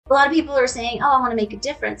A lot of people are saying, oh, I want to make a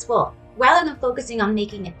difference. Well, rather than focusing on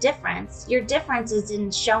making a difference, your difference is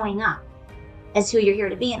in showing up as who you're here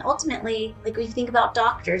to be. And ultimately, like we think about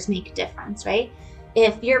doctors make a difference, right?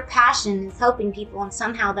 If your passion is helping people and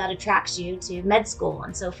somehow that attracts you to med school,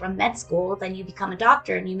 and so from med school, then you become a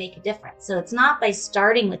doctor and you make a difference. So it's not by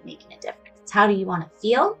starting with making a difference. It's how do you want to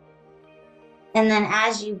feel? And then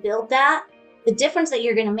as you build that, the difference that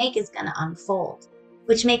you're going to make is going to unfold,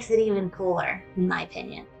 which makes it even cooler, in my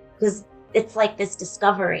opinion, because it's like this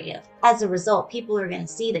discovery of, as a result, people are going to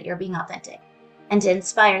see that you're being authentic, and to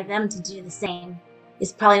inspire them to do the same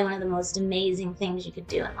is probably one of the most amazing things you could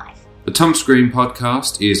do in life. The Tom Screen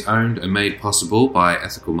podcast is owned and made possible by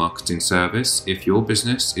Ethical Marketing Service. If your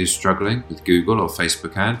business is struggling with Google or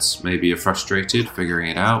Facebook ads, maybe you're frustrated figuring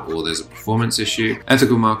it out, or there's a performance issue,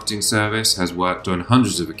 Ethical Marketing Service has worked on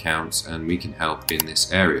hundreds of accounts and we can help in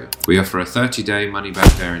this area. We offer a 30-day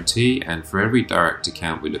money-back guarantee, and for every direct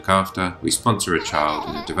account we look after, we sponsor a child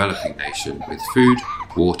in a developing nation with food,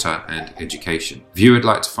 water and education. If you would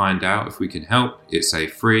like to find out if we can help, it's a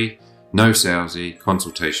free, no salesy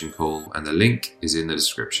consultation call, and the link is in the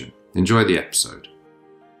description. Enjoy the episode.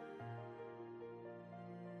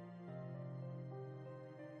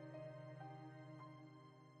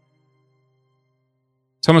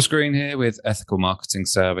 Thomas Green here with Ethical Marketing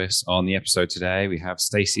Service. On the episode today, we have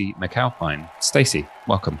Stacey McAlpine. Stacey,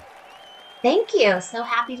 welcome. Thank you. So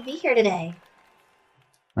happy to be here today.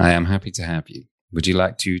 I am happy to have you. Would you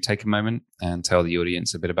like to take a moment and tell the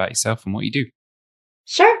audience a bit about yourself and what you do?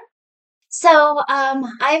 Sure. So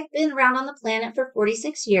I've been around on the planet for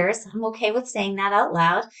 46 years. I'm okay with saying that out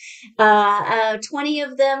loud. 20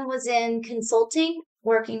 of them was in consulting,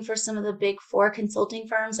 working for some of the big four consulting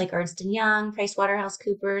firms like Ernst & Young,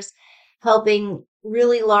 PricewaterhouseCoopers, helping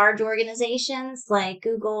really large organizations like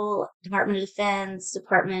Google, Department of Defense,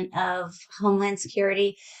 Department of Homeland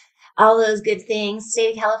Security, all those good things,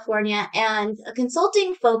 state of California. And a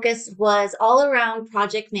consulting focus was all around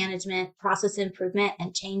project management, process improvement,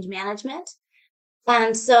 and change management.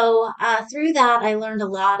 And so through that, I learned a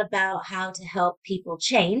lot about how to help people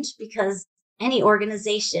change, because any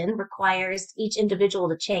organization requires each individual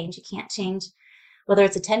to change. You can't change whether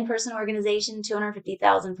it's a 10-person organization,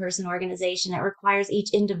 250,000 person organization. It requires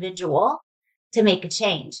each individual to make a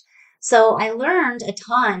change. So I learned a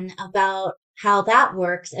ton about how that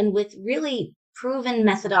works, and with really proven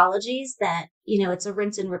methodologies that, it's a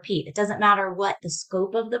rinse and repeat. It doesn't matter what the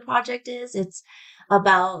scope of the project is. It's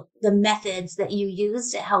about the methods that you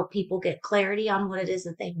use to help people get clarity on what it is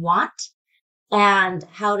that they want, and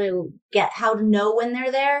how to know when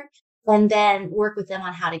they're there, and then work with them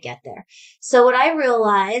on how to get there. So what I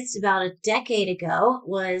realized about a decade ago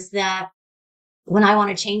was that when I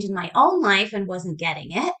want to change in my own life and wasn't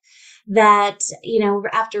getting it, that,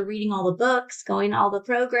 after reading all the books, going to all the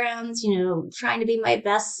programs, trying to be my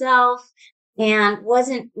best self, and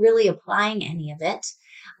wasn't really applying any of it,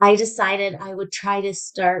 I decided I would try to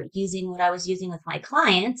start using what I was using with my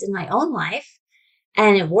clients in my own life.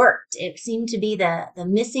 And it worked. It seemed to be the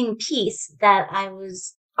missing piece that I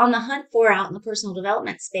was on the hunt for out in the personal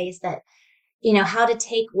development space, that, how to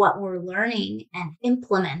take what we're learning and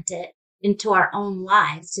implement it into our own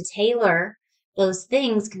lives. To tailor those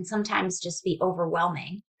things can sometimes just be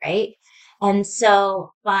overwhelming, right? And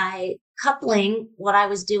so by coupling what I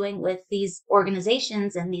was doing with these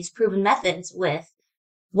organizations and these proven methods with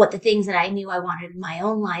what the things that I knew I wanted in my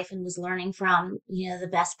own life, and was learning from, the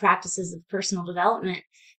best practices of personal development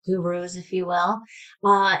gurus, if you will,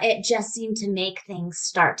 it just seemed to make things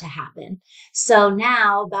start to happen. So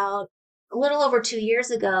now, about a little over 2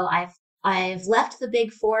 years ago, I've left the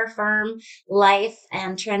big four firm life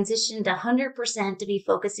and transitioned 100% to be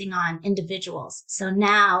focusing on individuals. So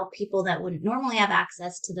now people that wouldn't normally have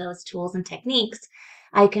access to those tools and techniques,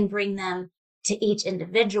 I can bring them to each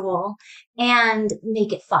individual and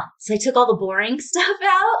make it fun. So I took all the boring stuff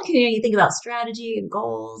out. You think about strategy and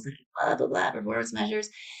goals and blah, blah, blah, performance measures,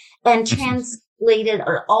 and translated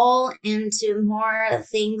it all into more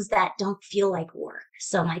things that don't feel like work.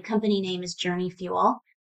 So my company name is Journey Fuel.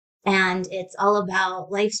 And it's all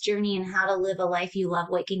about life's journey and how to live a life you love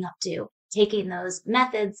waking up to, taking those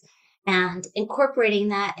methods and incorporating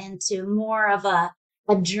that into more of a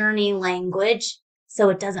journey language, so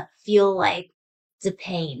it doesn't feel like it's a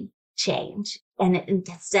pain change, and it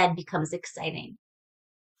instead becomes exciting.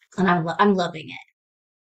 And I'm loving it.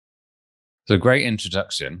 So great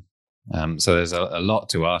introduction. So there's a lot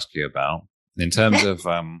to ask you about in terms of,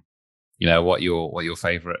 what your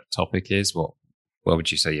favorite topic is. What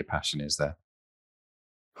would you say your passion is there?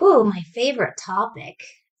 Ooh, my favorite topic.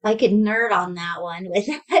 I could nerd on that one with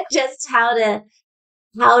just how to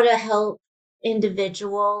help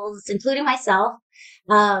individuals, including myself,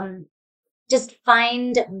 um, just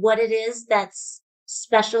find what it is that's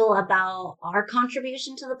special about our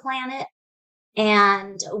contribution to the planet.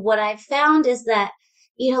 And what I've found is that,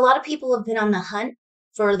 a lot of people have been on the hunt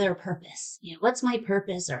for their purpose. What's my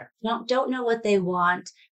purpose? Or don't know what they want.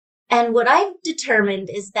 And what I've determined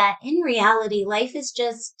is that in reality, life is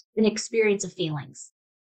just an experience of feelings.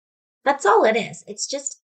 That's all it is. It's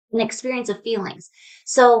just an experience of feelings.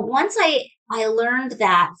 So once I learned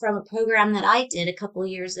that from a program that I did a couple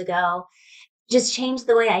years ago, just changed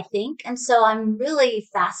the way I think. And so I'm really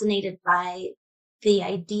fascinated by the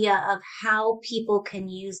idea of how people can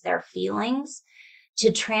use their feelings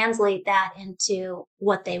to translate that into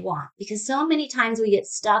what they want. Because so many times we get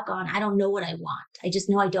stuck on, I don't know what I want. I just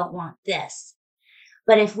know I don't want this.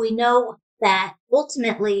 But if we know that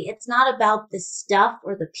ultimately it's not about the stuff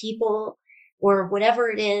or the people or whatever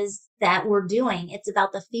it is that we're doing, it's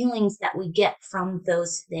about the feelings that we get from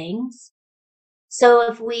those things. So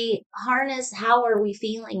if we harness how are we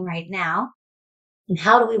feeling right now and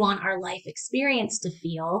how do we want our life experience to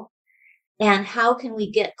feel and how can we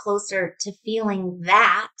get closer to feeling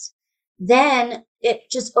that, then it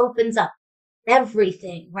just opens up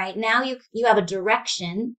everything. Right now you have a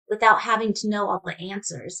direction without having to know all the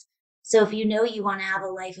answers. So if you know you want to have a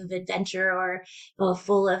life of adventure or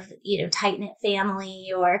full of, tight knit family,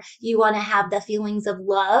 or you want to have the feelings of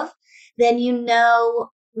love, then you know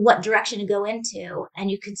what direction to go into, and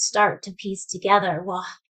you can start to piece together, well,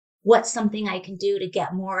 what's something I can do to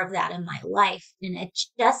get more of that in my life? And it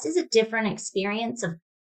just is a different experience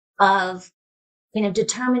of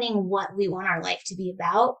determining what we want our life to be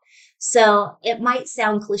about. So it might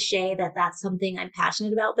sound cliche that that's something I'm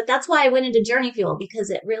passionate about, but that's why I went into Journey Fuel, because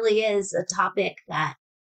it really is a topic that,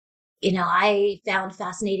 I found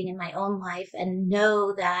fascinating in my own life and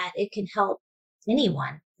know that it can help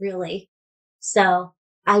anyone really. So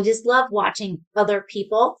I just love watching other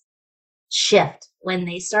people shift when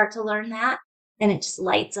they start to learn that, and it just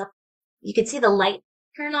lights up. You can see the light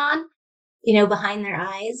turn on, behind their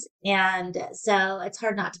eyes. And so it's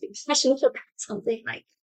hard not to be passionate about something like.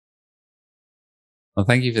 Well,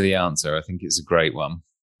 thank you for the answer. I think it's a great one.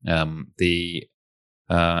 The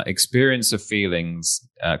experience of feelings,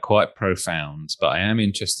 quite profound, but I am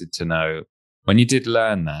interested to know when you did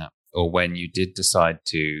learn that, or when you did decide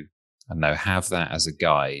to, I don't know, have that as a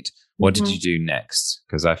guide, what did you do next?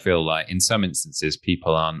 Because I feel like in some instances,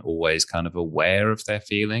 people aren't always kind of aware of their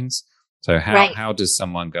feelings. So how does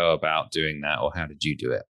someone go about doing that, or how did you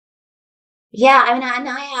do it? Yeah, I mean, and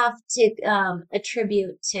I have to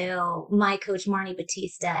attribute to my coach, Marnie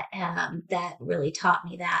Batista, that really taught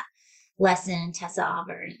me that lesson, Tessa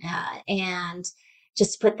Auburn, and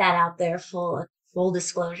just to put that out there, full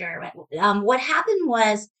disclosure. What happened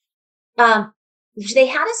was they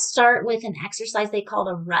had to start with an exercise they called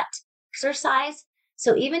a rut exercise.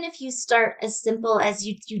 So even if you start as simple as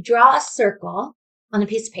you draw a circle on a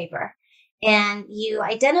piece of paper and you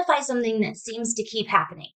identify something that seems to keep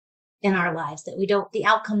happening in our lives, the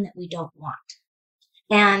outcome that we don't want.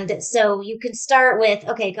 And so you could start with,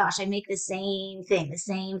 okay, gosh, I make the same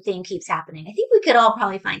thing keeps happening. I think we could all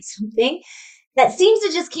probably find something that seems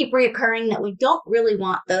to just keep reoccurring that we don't really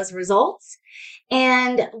want those results.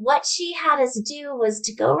 And what she had us do was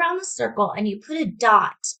to go around the circle, and you put a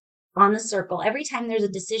dot on the circle every time there's a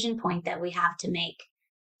decision point that we have to make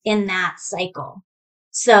in that cycle.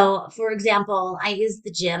 So, for example, I use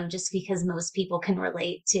the gym just because most people can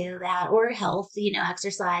relate to that, or health,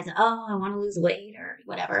 exercise. Oh, I want to lose weight or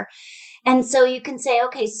whatever. And so you can say,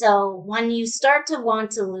 okay, so when you start to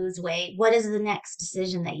want to lose weight, what is the next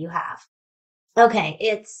decision that you have? Okay,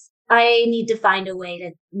 I need to find a way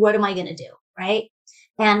to, what am I going to do? Right?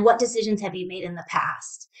 And what decisions have you made in the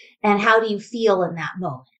past? And how do you feel in that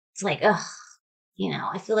moment? It's like,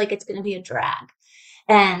 I feel like it's going to be a drag.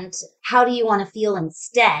 And how do you want to feel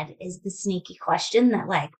instead is the sneaky question that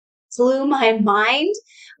blew my mind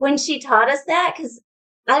when she taught us that. Because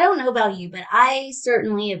I don't know about you, but I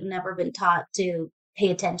certainly have never been taught to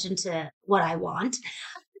pay attention to what I want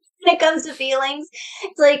when it comes to feelings.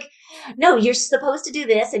 It's like, no, you're supposed to do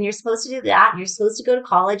this and you're supposed to do that. And you're supposed to go to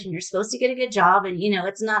college and you're supposed to get a good job. And,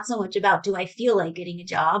 it's not so much about, do I feel like getting a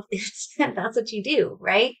job? That's what you do.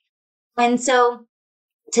 Right. And so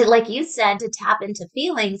like you said, to tap into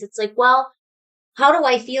feelings, it's like, well, how do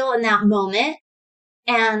I feel in that moment?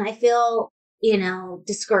 And I feel,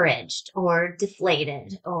 discouraged or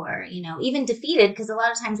deflated or, even defeated, because a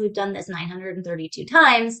lot of times we've done this 932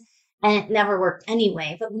 times and it never worked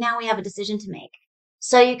anyway. But now we have a decision to make.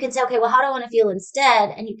 So you could say, okay, well, how do I want to feel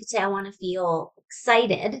instead? And you could say, I want to feel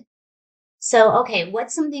excited. So, okay,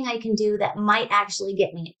 what's something I can do that might actually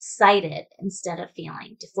get me excited instead of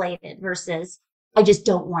feeling deflated versus I just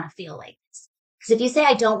don't want to feel like this. Because if you say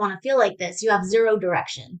I don't want to feel like this, you have zero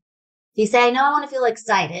direction. If you say I know I want to feel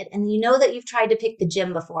excited and you know that you've tried to pick the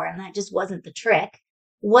gym before and that just wasn't the trick,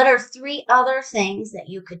 what are three other things that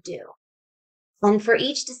you could do? And for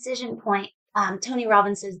each decision point, Tony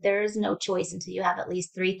Robbins says there is no choice until you have at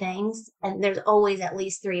least three things. And there's always at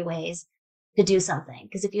least three ways to do something.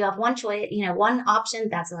 Because if you have one choice, one option,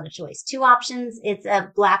 that's not a choice. Two options, it's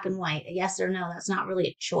a black and white, a yes or no. That's not really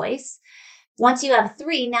a choice. Once you have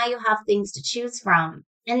three, now you have things to choose from.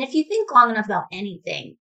 And if you think long enough about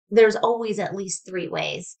anything, there's always at least three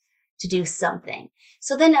ways to do something.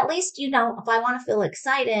 So then at least, if I want to feel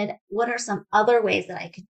excited, what are some other ways that I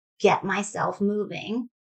could get myself moving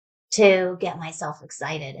to get myself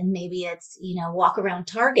excited? And maybe it's, walk around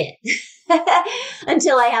Target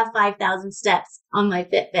until I have 5,000 steps on my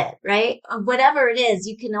Fitbit, right? Whatever it is,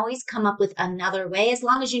 you can always come up with another way as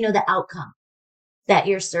long as you know the outcome that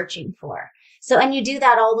you're searching for. So, and you do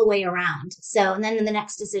that all the way around. So, and then in the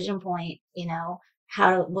next decision point,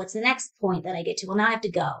 what's the next point that I get to? Well, now I have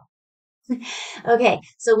to go. Okay,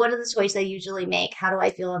 so what are the choices I usually make? How do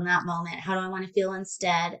I feel in that moment? How do I want to feel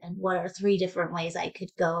instead? And what are three different ways I could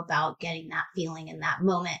go about getting that feeling in that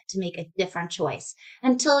moment to make a different choice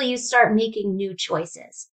until you start making new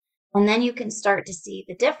choices? And then you can start to see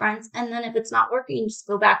the difference. And then if it's not working, just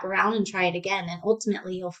go back around and try it again. And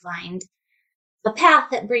ultimately, you'll find a path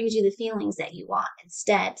that brings you the feelings that you want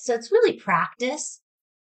instead. So it's really practice,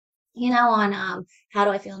 on how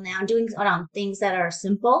do I feel now? Doing it on things that are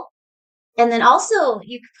simple. And then also,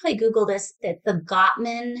 you could probably Google this, that the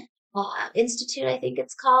Gottman Institute, I think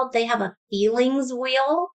it's called. They have a feelings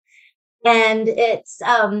wheel. And it's,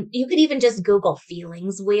 you could even just Google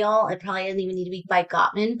feelings wheel. It probably doesn't even need to be by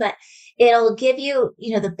Gottman, but it'll give you,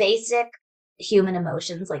 the basic human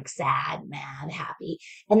emotions like sad, mad, happy.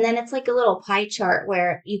 And then it's like a little pie chart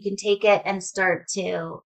where you can take it and start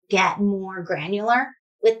to get more granular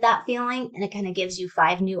with that feeling. And it kind of gives you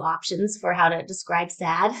 5 new options for how to describe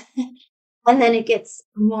sad. And then it gets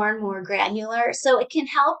more and more granular. So it can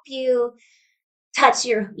help you test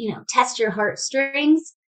your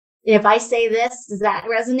heartstrings. If I say this, does that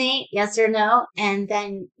resonate? Yes or no? And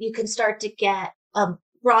then you can start to get a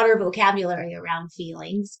broader vocabulary around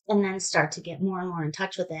feelings and then start to get more and more in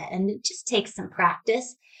touch with it. And it just takes some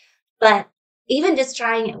practice. But even just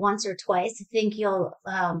trying it once or twice, I think you'll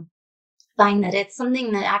find that it's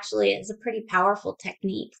something that actually is a pretty powerful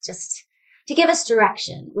technique just to give us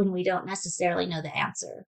direction when we don't necessarily know the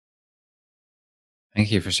answer.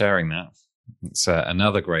 Thank you for sharing that. It's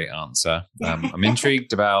another great answer. I'm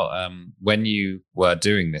intrigued about when you were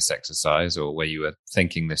doing this exercise or where you were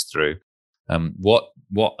thinking this through.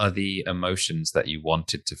 What are the emotions that you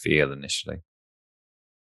wanted to feel initially?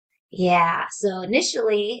 Yeah. So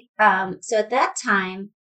initially, so at that time,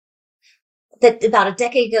 that about a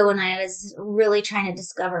decade ago when I was really trying to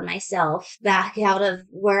discover myself back out of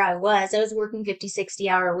where I was working 50,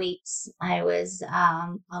 60-hour weeks. I was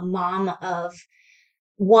a mom of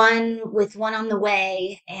one with one on the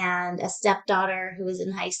way and a stepdaughter who was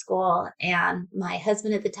in high school. And my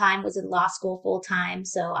husband at the time was in law school full time.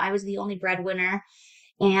 So I was the only breadwinner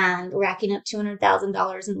and racking up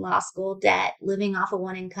 $200,000 in law school debt, living off of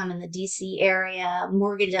one income in the DC area,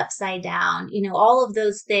 mortgage upside down, all of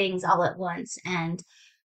those things all at once. And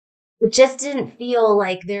it just didn't feel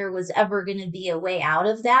like there was ever going to be a way out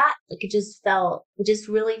of that. Like it just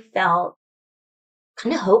really felt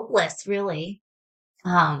kind of hopeless, really.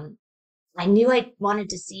 I knew I wanted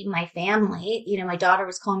to see my family. My daughter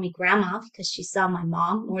was calling me grandma because she saw my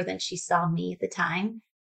mom more than she saw me at the time.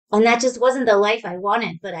 And that just wasn't the life I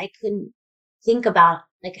wanted, but I couldn't think about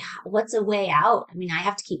what's a way out? I mean, I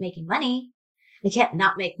have to keep making money. I can't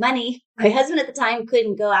not make money. My husband at the time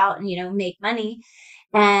couldn't go out and, make money.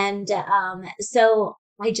 And, so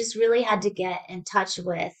I just really had to get in touch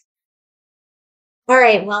with, all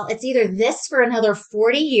right, well, it's either this for another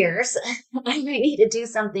 40 years. I might need to do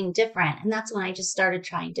something different. And that's when I just started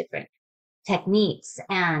trying different techniques.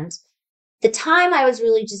 And the time I was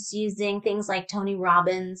really just using things like Tony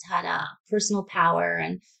Robbins had a personal power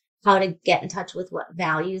and how to get in touch with what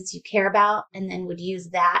values you care about, and then would use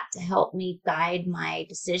that to help me guide my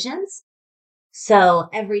decisions. So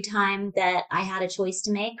every time that I had a choice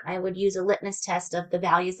to make, I would use a litmus test of the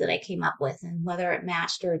values that I came up with and whether it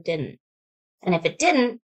matched or it didn't. And if it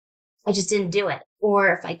didn't, I just didn't do it.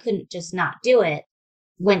 Or if I couldn't just not do it,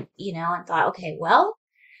 and thought, okay, well,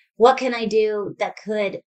 what can I do that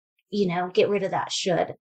could, get rid of that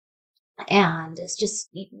should? And it's just,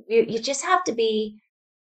 you just have to be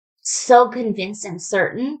so convinced and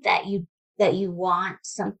certain that that you want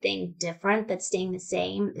something different that's staying the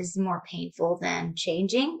same is more painful than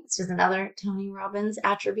changing. This is another Tony Robbins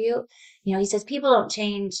attribute. He says people don't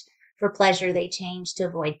change for pleasure, they change to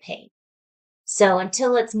avoid pain. So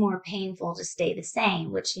until it's more painful to stay the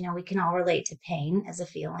same, which, we can all relate to pain as a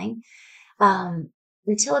feeling,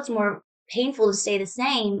 until it's more painful to stay the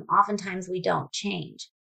same, oftentimes we don't change.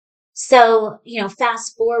 So,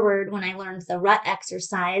 fast forward when I learned the rut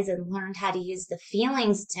exercise and learned how to use the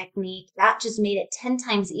feelings technique, that just made it 10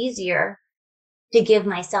 times easier to give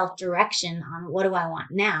myself direction on what do I want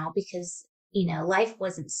now, because, life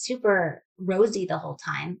wasn't super rosy the whole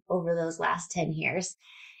time over those last 10 years.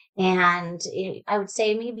 And I would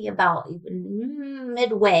say maybe about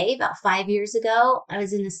midway, about 5 years ago, I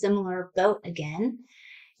was in a similar boat again,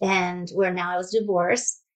 and where now I was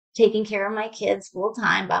divorced, taking care of my kids full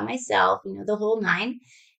time by myself, the whole nine.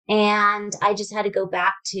 And I just had to go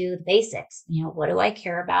back to the basics. What do I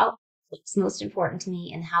care about? What's most important to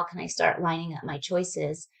me? And how can I start lining up my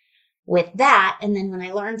choices with that? And then when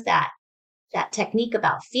I learned that technique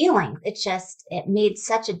about feeling, it made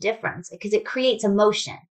such a difference because it creates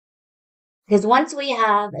emotion. Because once we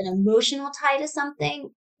have an emotional tie to something,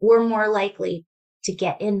 we're more likely to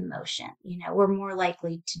get in motion. We're more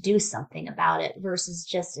likely to do something about it versus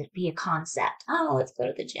just it be a concept. Oh, let's go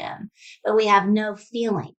to the gym. But we have no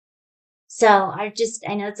feeling. So I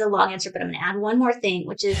know it's a long answer, but I'm going to add one more thing,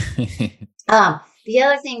 which is the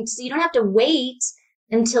other thing. So you don't have to wait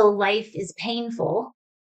until life is painful.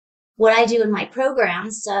 What I do in my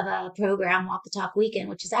programs, I have a program, Walk the Talk Weekend,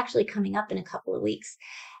 which is actually coming up in a couple of weeks.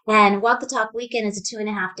 And Walk the Talk Weekend is a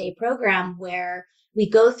 2.5-day program where we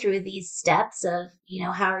go through these steps of,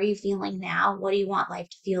 how are you feeling now? What do you want life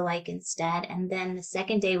to feel like instead? And then the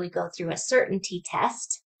second day we go through a certainty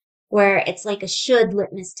test where it's like a should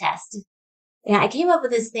litmus test. And I came up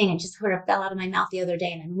with this thing and just sort of fell out of my mouth the other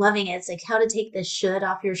day, and I'm loving it. It's like how to take the should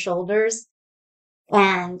off your shoulders.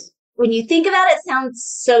 And when you think about it, it sounds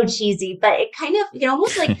so cheesy, but it kind of,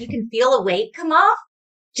 almost like you can feel a weight come off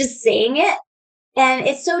just saying it. And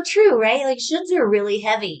it's so true, right? Like shoulds are really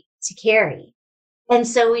heavy to carry. And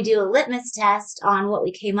so we do a litmus test on what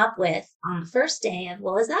we came up with on the first day of,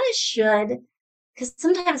 well, is that a should? Because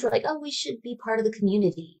sometimes we're like, oh, we should be part of the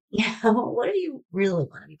community. What if you really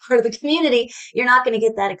want to be part of the community? You're not going to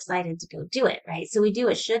get that excited to go do it, right? So we do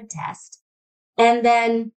a should test. And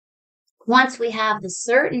then once we have the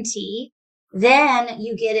certainty, then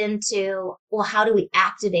you get into, well, how do we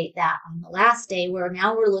activate that on the last day, where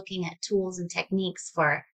now we're looking at tools and techniques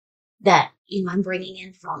for that, I'm bringing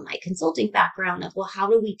in from my consulting background of, well, how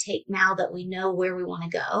do we take now that we know where we want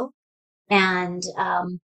to go and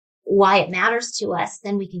why it matters to us,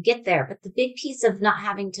 then we can get there. But the big piece of not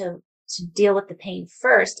having to deal with the pain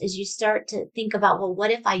first is you start to think about, well,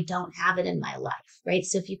 what if I don't have it in my life, right?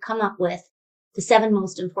 So if you come up with the 7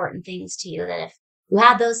 most important things to you, that if you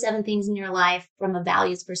had those 7 things in your life from a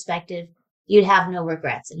values perspective, you'd have no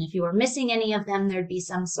regrets. And if you were missing any of them, there'd be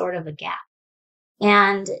some sort of a gap.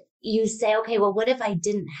 And you say, okay, well, what if I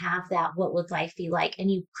didn't have that? What would life be like?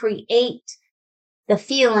 And you create the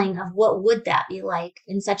feeling of what would that be like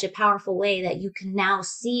in such a powerful way that you can now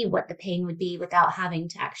see what the pain would be without having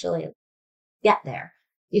to actually get there.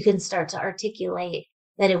 You can start to articulate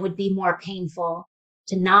that it would be more painful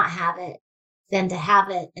to not have it than to have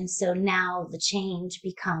it. And so now the change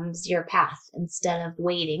becomes your path instead of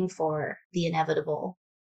waiting for the inevitable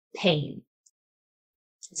pain.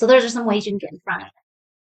 So those are some ways you can get in front of it.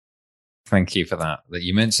 Thank you for that.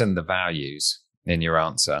 You mentioned the values in your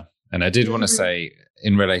answer. And I did want to say,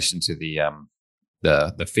 in relation to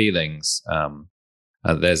the feelings,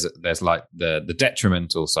 there's like the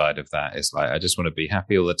detrimental side of that is like, I just want to be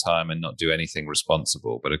happy all the time and not do anything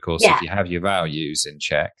responsible. But of course, if you have your values in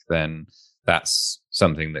check, then that's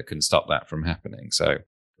something that can stop that from happening. So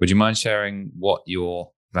would you mind sharing what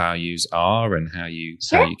your values are and how you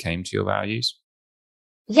came to your values?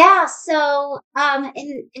 Yeah. So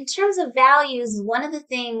in terms of values, one of the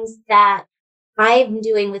things that I'm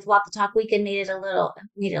doing with Walk the Talk Weekend made it a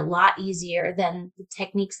lot easier than the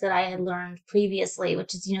techniques that I had learned previously,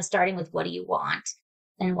 which is, starting with what do you want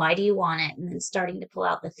and why do you want it? And then starting to pull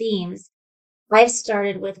out the themes. I've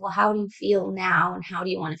started with, well, how do you feel now? And how do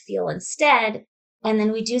you want to feel instead? And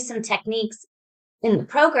then we do some techniques in the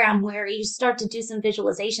program where you start to do some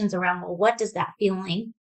visualizations around, well, what does that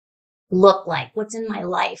feeling look like? What's in my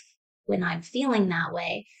life when I'm feeling that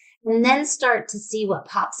way? And then start to see what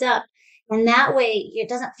pops up. And that way it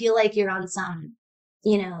doesn't feel like you're on some,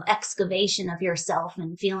 excavation of yourself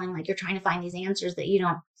and feeling like you're trying to find these answers that you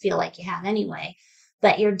don't feel like you have anyway.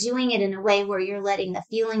 but you're doing it in a way where you're letting the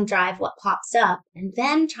feeling drive what pops up and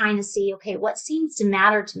then trying to see, okay, what seems to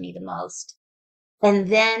matter to me the most? And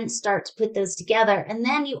then start to put those together. And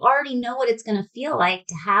then you already know what it's going to feel like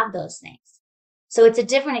to have those things. So it's a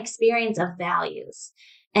different experience of values.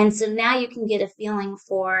 And so now you can get a feeling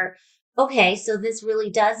for, okay, so this really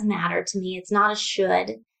does matter to me. It's not a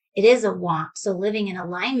should, it is a want. So living in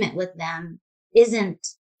alignment with them isn't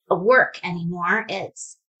a work anymore.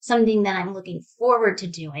 It's something that I'm looking forward to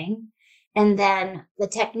doing. And then the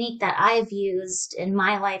technique that I've used in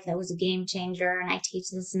my life that was a game changer, and I teach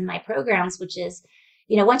this in my programs, which is,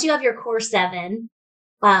 once you have your core 7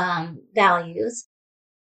 values,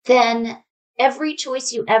 then every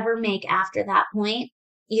choice you ever make after that point,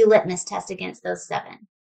 you litmus test against those 7.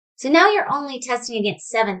 So now you're only testing against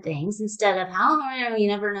 7 things instead of you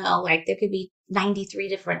never know, like there could be 93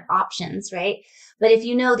 different options, right? But if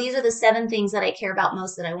these are the 7 things that I care about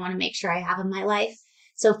most that I want to make sure I have in my life.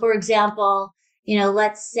 So for example,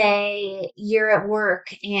 let's say you're at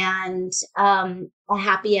work and a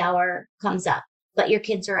happy hour comes up, but your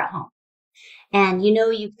kids are at home. And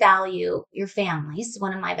you value your family. So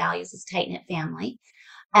one of my values is tight-knit family.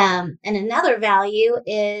 And another value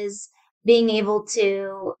is being able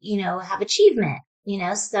to, have achievement,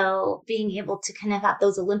 so being able to kind of have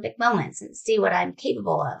those Olympic moments and see what I'm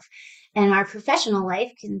capable of. And our professional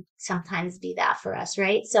life can sometimes be that for us,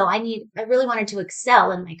 right? So I really wanted to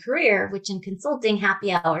excel in my career, which in consulting,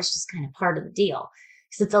 happy hour is just kind of part of the deal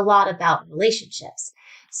because it's a lot about relationships.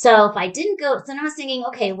 So if I didn't go, then I was thinking,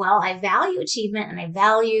 okay, well, I value achievement and I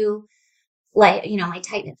value my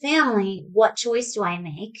tight-knit family. What choice do I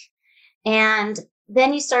make? And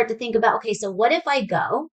then you start to think about, okay, so what if I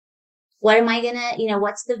go? What am I going to,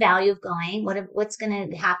 what's the value of going? What's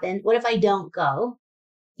going to happen? What if I don't go?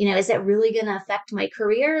 Is it really going to affect my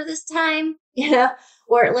career this time?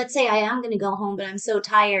 Or let's say I am going to go home, but I'm so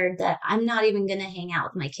tired that I'm not even going to hang out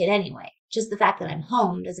with my kid anyway. Just the fact that I'm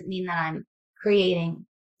home doesn't mean that I'm creating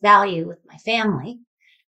value with my family.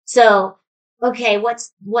 So, okay,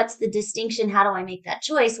 what's the distinction? How do I make that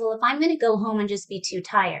choice? Well, if I'm going to go home and just be too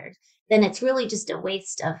tired, then it's really just a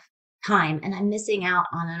waste of time and I'm missing out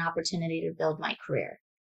on an opportunity to build my career.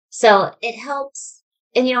 So it helps.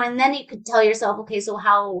 And, and then you could tell yourself, okay, so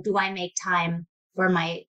how do I make time for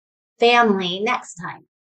my family next time?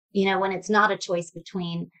 When it's not a choice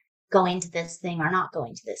between going to this thing or not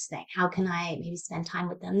going to this thing, how can I maybe spend time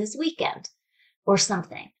with them this weekend or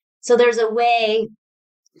something? So there's a way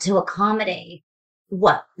to accommodate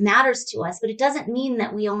what matters to us, but it doesn't mean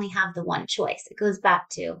that we only have the one choice. It goes back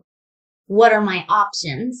to what are my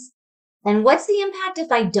options? And what's the impact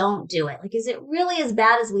if I don't do it? Like, is it really as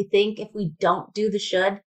bad as we think if we don't do the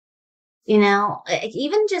should?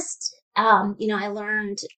 Even just, I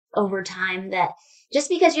learned over time that just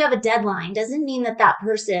because you have a deadline doesn't mean that that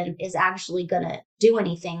person is actually going to do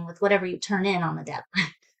anything with whatever you turn in on the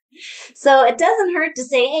deadline. So it doesn't hurt to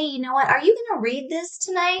say, hey, you know what? Are you going to read this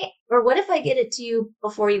tonight? Or what if I get it to you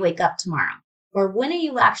before you wake up tomorrow? Or when are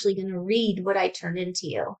you actually going to read what I turned into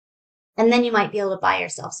you? And then you might be able to buy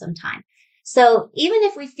yourself some time. So even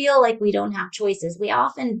if we feel like we don't have choices, we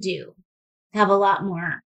often do have a lot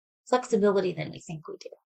more flexibility than we think we do.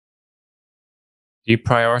 Do you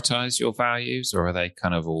prioritize your values or are they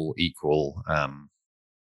kind of all equal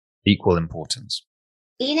importance?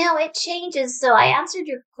 It changes. So I answered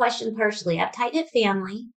your question partially. I have tight-knit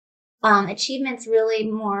family. Achievement's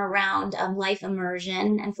really more around life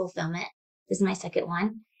immersion and fulfillment is my second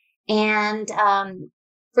one. And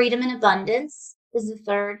freedom and abundance is the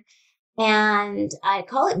third. And I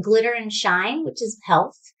call it glitter and shine, which is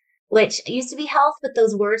health, which used to be health, but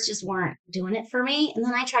those words just weren't doing it for me. And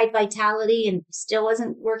then I tried vitality and still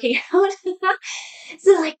wasn't working out.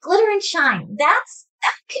 So like glitter and shine, that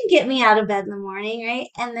can get me out of bed in the morning, right?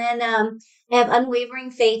 And then I have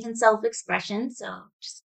unwavering faith and self-expression. So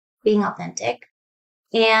just being authentic.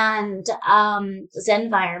 And Zen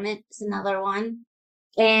environment is another one.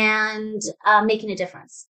 And making a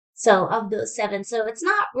difference. So of those 7, so it's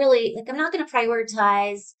not really like I'm not going to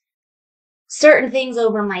prioritize certain things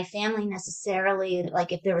over my family necessarily.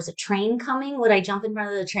 Like if there was a train coming, would I jump in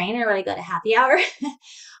front of the train or would I go to happy hour?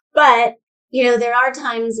 But, there are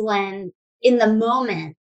times when in the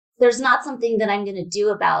moment, there's not something that I'm going to do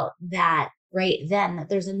about that right then, that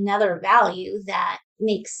there's another value that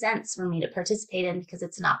makes sense for me to participate in because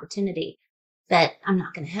it's an opportunity that I'm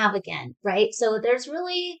not going to have again. Right. So there's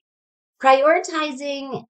really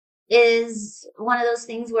prioritizing is one of those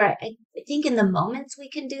things where I think in the moments we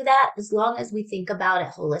can do that as long as we think about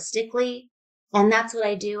it holistically And that's what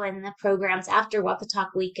I do in the programs after Walk the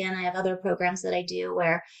Talk Weekend. I have other programs that I do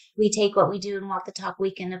where we take what we do in Walk the Talk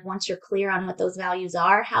Weekend. Of once you're clear on what those values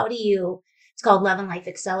are, it's called Love and Life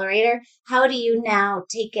Accelerator. How do you now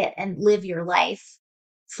take it and live your life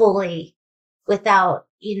fully without,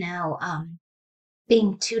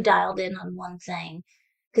 being too dialed in on one thing?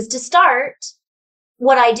 Because to start,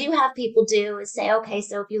 what I do have people do is say, okay,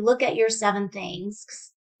 so if you look at your 7 things,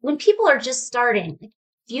 when people are just starting,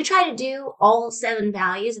 if you try to do all 7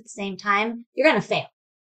 values at the same time, you're going to fail.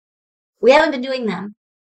 We haven't been doing them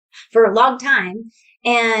for a long time,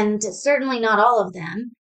 and certainly not all of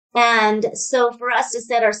them. And so for us to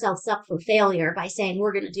set ourselves up for failure by saying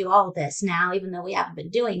we're going to do all of this now, even though we haven't been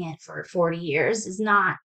doing it for 40 years, is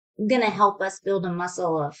not going to help us build a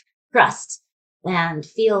muscle of trust and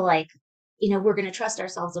feel like, we're going to trust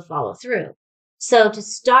ourselves to follow through. So to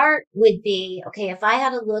start would be, okay, if I had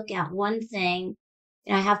to look at one thing,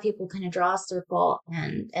 I have people kind of draw a circle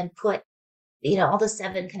and put, all the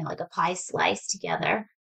 7 kind of like a pie slice together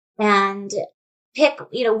and pick,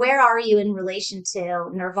 where are you in relation to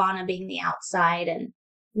nirvana being the outside and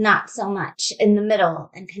not so much in the middle,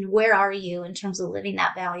 and kind of where are you in terms of living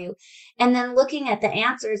that value? And then looking at the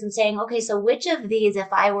answers and saying, okay, so which of these,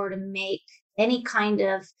 if I were to make any kind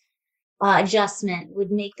of adjustment,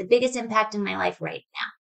 would make the biggest impact in my life right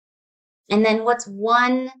now? And then what's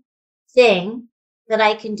one thing that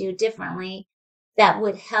I can do differently that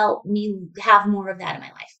would help me have more of that in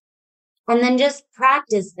my life? And then just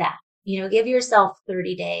practice that. Give yourself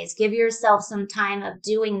 30 days, give yourself some time of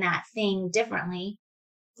doing that thing differently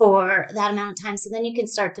for that amount of time. So then you can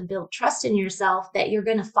start to build trust in yourself that you're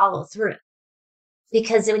going to follow through.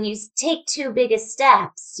 Because when you take 2 biggest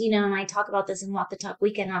steps, and I talk about this in Walk the Talk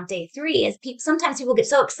Weekend on day 3, is sometimes people get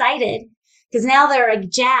so excited because now they're like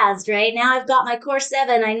jazzed, right? Now I've got my core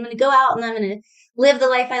 7. I'm going to go out and I'm going to live the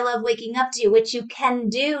life I love waking up to, which you can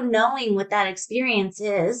do knowing what that experience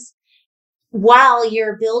is while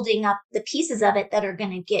you're building up the pieces of it that are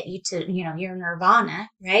going to get you to, your nirvana,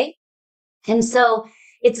 right? And so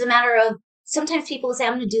it's a matter of, sometimes people say,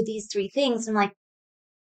 I'm going to do these 3 things. I'm like,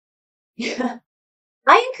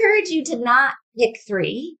 I encourage you to not pick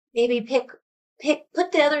 3. Maybe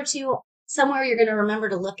put the other 2 somewhere you're going to remember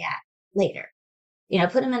to look at later.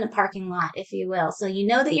 Put them in a parking lot, if you will. So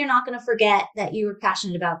that you're not going to forget that you were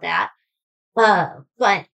passionate about that.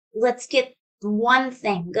 But let's get one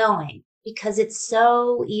thing going, because it's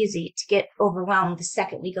so easy to get overwhelmed the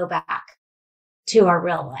second we go back to our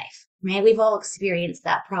real life, right? We've all experienced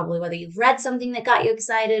that probably, whether you've read something that got you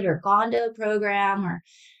excited or gone to a program or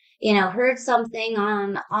heard something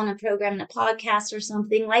on a program, in a podcast or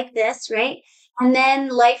something like this, right? And then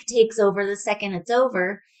life takes over the second it's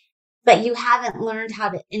over, but you haven't learned how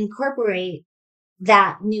to incorporate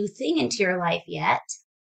that new thing into your life yet.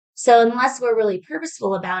 So unless we're really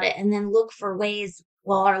purposeful about it and then look for ways,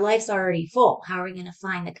 well, our life's already full, how are we going to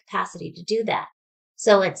find the capacity to do that?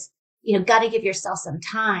 So it's, got to give yourself some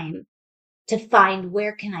time to find,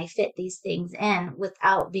 where can I fit these things in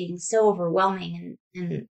without being so overwhelming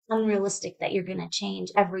and unrealistic that you're going to change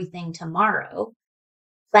everything tomorrow.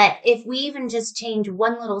 But if we even just change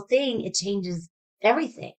one little thing, it changes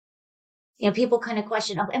everything. People kind of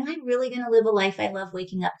question, oh, am I really going to live a life I love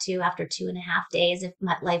waking up to after 2.5 days if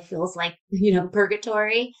my life feels like,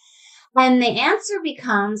 purgatory? And the answer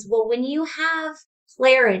becomes, well, when you have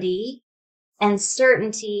clarity and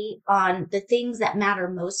certainty on the things that matter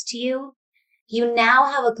most to you, you now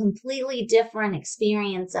have a completely different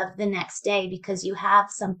experience of the next day, because you have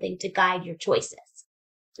something to guide your choices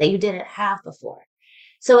that you didn't have before.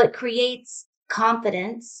 So it creates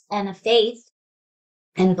confidence and a faith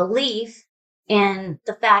and belief in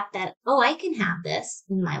the fact that, oh, I can have this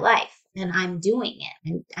in my life and I'm doing it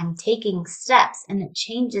and I'm taking steps, and it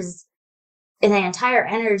changes the entire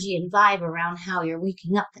energy and vibe around how you're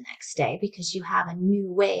waking up the next day, because you have a new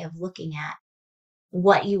way of looking at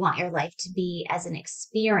what you want your life to be as an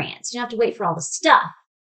experience. You don't have to wait for all the stuff.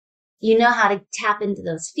 You know how to tap into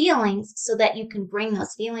those feelings so that you can bring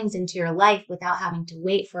those feelings into your life without having to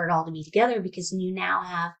wait for it all to be together, because you now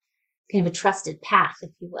have kind of a trusted path,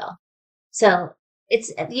 if you will. So it's,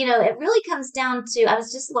 it really comes down to, I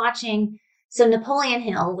was just watching, so Napoleon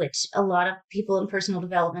Hill, which a lot of people in personal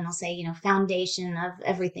development will say, foundation of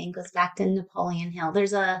everything goes back to Napoleon Hill.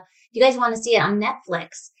 If you guys want to see it on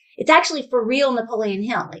Netflix, it's actually for real Napoleon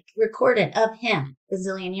Hill, like recorded of him a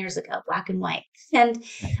zillion years ago, black and white, and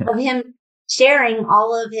of him sharing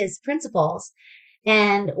all of his principles.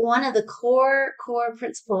 And one of the core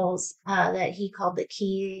principles that he called the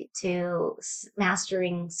key to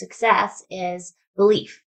mastering success is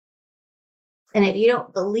belief. And if you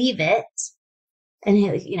don't believe it, and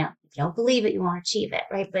you don't believe it, you won't achieve it,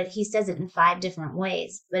 right? But he says it in 5 different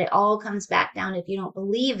ways. But it all comes back down to, if you don't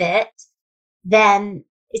believe it, then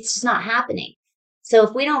it's just not happening. So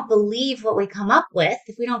if we don't believe what we come up with,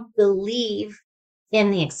 if we don't believe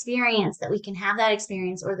in the experience, that we can have that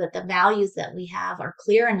experience, or that the values that we have are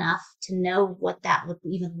clear enough to know what that would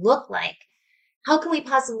even look like, how can we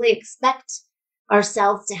possibly expect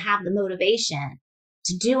ourselves to have the motivation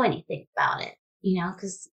to do anything about it?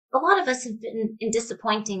 Because a lot of us have been in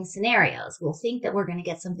disappointing scenarios. We'll think that we're going to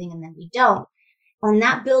get something and then we don't. And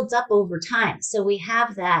that builds up over time. So we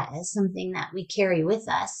have that as something that we carry with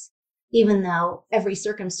us, even though every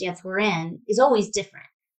circumstance we're in is always different.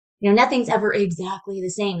 Nothing's ever exactly the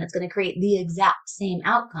same that's going to create the exact same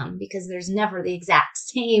outcome, because there's never the exact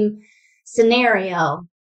same scenario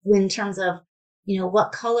in terms of,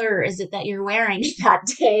 what color is it that you're wearing that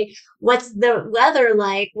day? What's the weather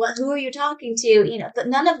like? Who are you talking to?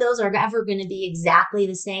 None of those are ever going to be exactly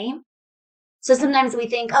the same. So sometimes we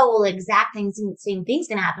think, oh, well, same thing's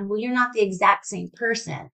going to happen. Well, you're not the exact same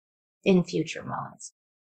person in future moments.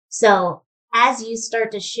 So as you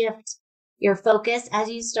start to shift your focus, as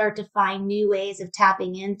you start to find new ways of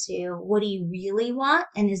tapping into, what do you really want?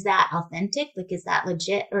 And is that authentic? Like, is that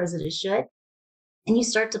legit, or is it a should? And you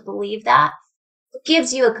start to believe that, it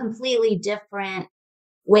gives you a completely different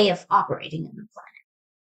way of operating in the planet.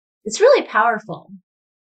 It's really powerful.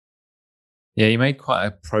 Yeah, you made quite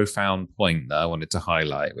a profound point that I wanted to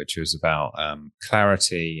highlight, which was about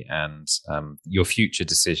clarity and your future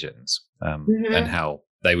decisions, and how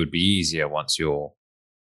they would be easier once you're,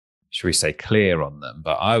 should we say, clear on them.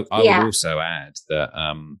 But I would also add that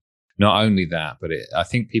not only that, but I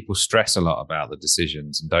think people stress a lot about the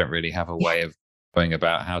decisions and don't really have a way of going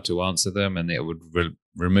about how to answer them, and it would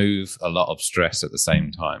remove a lot of stress at the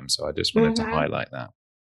same time. So I just wanted to highlight that.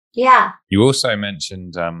 Yeah. You also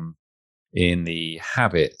mentioned in the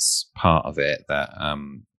habits part of it that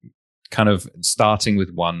kind of starting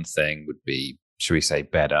with one thing would be, should we say,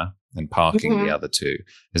 better than parking the other two.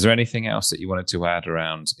 Is there anything else that you wanted to add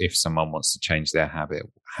around, if someone wants to change their habit,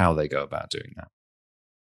 how they go about doing that?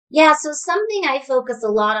 Yeah, so something I focus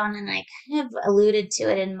a lot on, and I kind of alluded to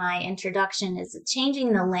it in my introduction, is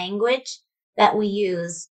changing the language that we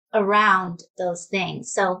use around those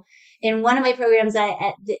things. So in one of my programs,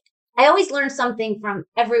 I always learn something from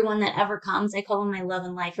everyone that ever comes. I call them my love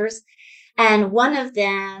and lifers. And one of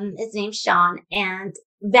them is named Sean, and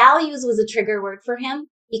values was a trigger word for him,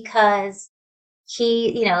 because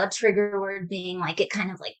he, a trigger word being like, it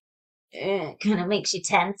kind of like, kind of makes you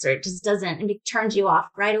tense, or it just doesn't, and it turns you off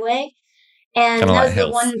right away. And that was the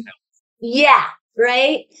one. Yeah.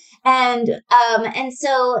 Right. And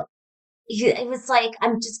so it was like,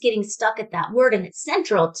 I'm just getting stuck at that word, and it's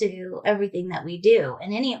central to everything that we do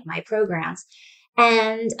in any of my programs.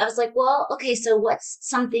 And I was like, well, okay, so what's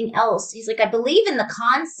something else? He's like, I believe in the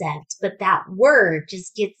concept, but that word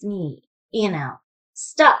just gets me,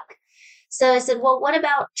 stuck. So I said, well, what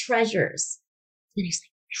about treasures? And he's like,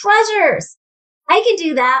 treasures. I can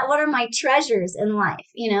do that. What are my treasures in life?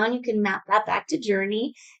 And you can map that back to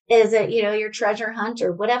journey. Is it, your treasure hunt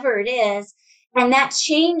or whatever it is? And that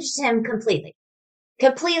changed him completely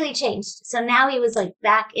changed. So now he was like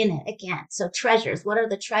back in it again. So treasures, what are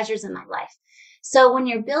the treasures in my life? So when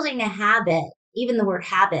you're building a habit, even the word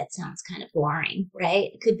habit sounds kind of boring, right?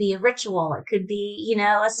 It could be a ritual. It could be,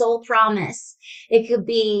 a soul promise. It could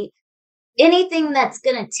be anything that's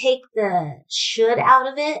going to take the should out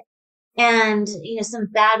of it. And, some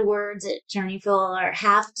bad words at Journeyful are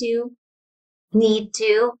have to, need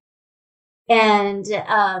to, and,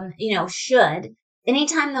 should.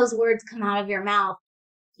 Anytime those words come out of your mouth,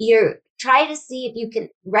 you're try to see if you can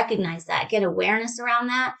recognize that, get awareness around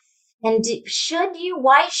that. And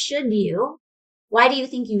why should you? Why do you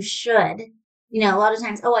think you should? A lot of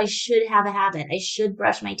times, I should have a habit. I should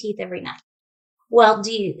brush my teeth every night. Well,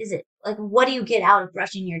 is it like, what do you get out of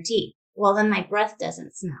brushing your teeth? Well, then my breath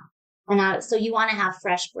doesn't smell. And so you want to have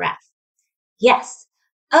fresh breath. Yes.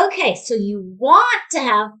 Okay. So you want to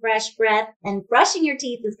have fresh breath, and brushing your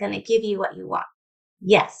teeth is going to give you what you want.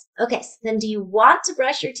 Yes. Okay. So then do you want to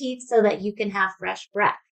brush your teeth so that you can have fresh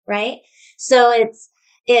breath? Right. So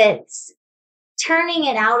it's turning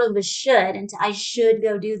it out of a should into I should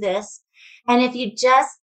go do this. And if you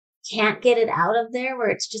just can't get it out of there, where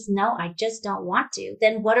it's just, no, I just don't want to,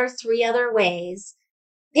 then what are 3 other ways?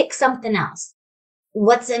 Pick something else.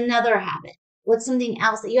 What's another habit? What's something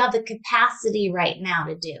else that you have the capacity right now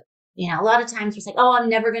to do? A lot of times we're like, I'm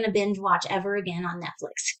never going to binge watch ever again on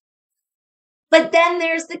Netflix. But then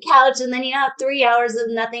there's the couch, and then you have 3 hours of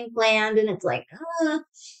nothing planned, and it's like,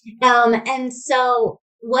 and so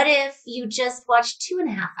what if you just watch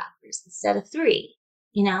 2.5 hours instead of 3?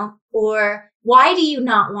 or why do you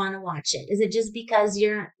not want to watch it? Is it just because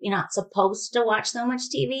you're not supposed to watch so much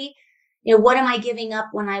TV? What am I giving up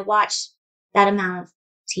when I watch that amount of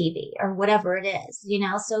TV or whatever it is,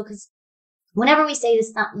 So, because whenever we say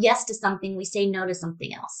yes to something, we say no to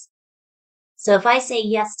something else. So if I say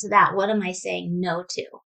yes to that, what am I saying no to?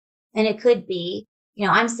 And it could be,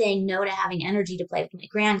 I'm saying no to having energy to play with my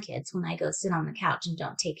grandkids when I go sit on the couch and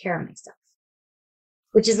don't take care of myself,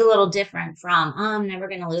 which is a little different from, I'm never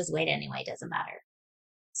going to lose weight anyway. Doesn't matter.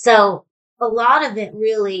 So a lot of it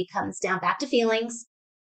really comes down back to feelings.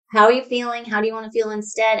 How are you feeling? How do you want to feel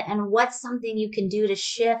instead? And what's something you can do to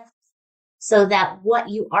shift so that what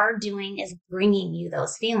you are doing is bringing you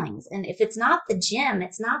those feelings? And if it's not the gym,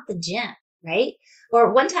 it's not the gym, right?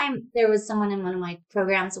 Or one time there was someone in one of my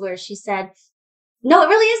programs where she said, no, it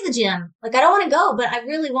really is the gym. Like, I don't want to go, but I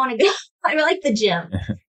really want to go. I really like the gym,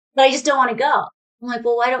 but I just don't want to go. I'm like,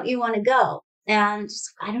 well, why don't you want to go? And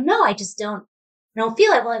she's like, I don't know. I don't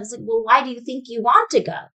feel it. Well, I was like, well, why do you think you want to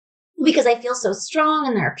go? Because I feel so strong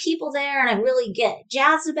and there are people there and I really get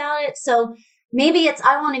jazzed about it. So maybe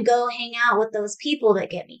I want to go hang out with those people that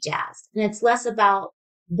get me jazzed. And it's less about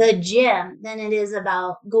the gym than it is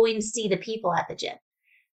about going to see the people at the gym.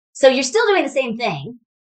 So you're still doing the same thing.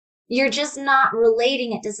 You're just not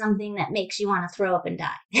relating it to something that makes you want to throw up and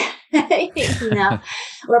die,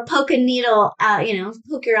 or poke a needle out,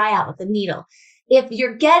 poke your eye out with a needle. If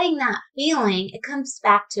you're getting that feeling, it comes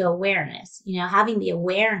back to awareness, having the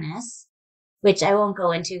awareness, which I won't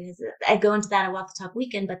go into because I go into that at Walk the Talk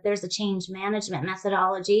Weekend, but there's a change management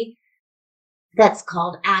methodology that's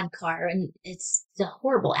called ADKAR, and it's a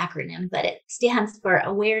horrible acronym, but it stands for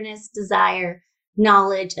awareness, desire,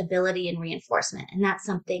 knowledge, ability, and reinforcement. And that's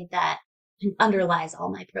something that underlies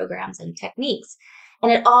all my programs and techniques.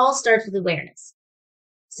 And it all starts with awareness.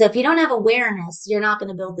 So if you don't have awareness, you're not going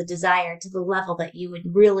to build the desire to the level that you would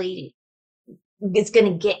really, it's going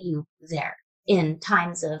to get you there in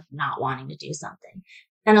times of not wanting to do something.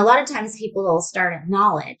 And a lot of times people will start at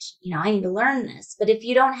knowledge, I need to learn this. But if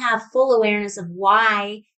you don't have full awareness of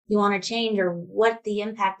why you want to change or what the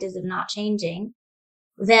impact is of not changing,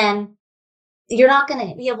 then you're not going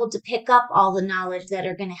to be able to pick up all the knowledge that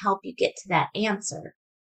are going to help you get to that answer.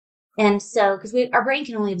 And so, because our brain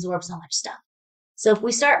can only absorb so much stuff. So if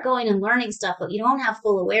we start going and learning stuff, but you don't have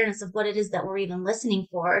full awareness of what it is that we're even listening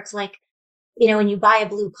for, it's like, when you buy a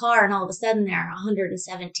blue car and all of a sudden there are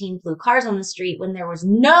 117 blue cars on the street when there was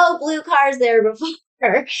no blue cars there before,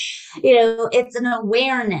 it's an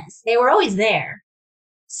awareness. They were always there.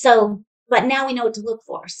 So, but now we know what to look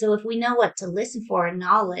for. So if we know what to listen for and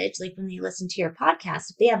knowledge, like when they listen to your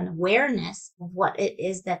podcast, if they have an awareness of what it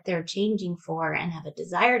is that they're changing for and have a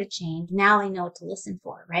desire to change, now they know what to listen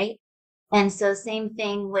for, right? And so same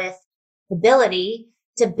thing with ability.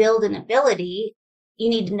 To build an ability, you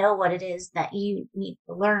need to know what it is that you need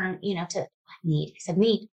to learn,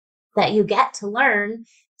 that you get to learn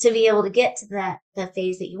to be able to get to the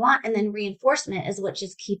phase that you want. And then reinforcement is what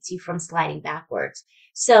just keeps you from sliding backwards.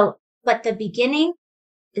 So, but the beginning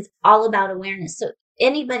is all about awareness. So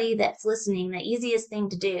anybody that's listening, the easiest thing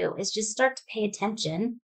to do is just start to pay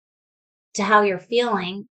attention to how you're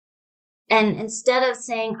feeling. And instead of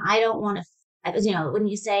saying, I don't want to, when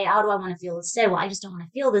you say, how do I want to feel instead? Well, I just don't want to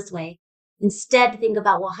feel this way. Instead, think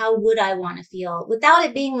about, well, how would I want to feel without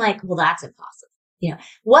it being like, well, that's impossible.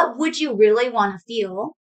 What would you really want to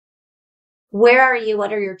feel? Where are you?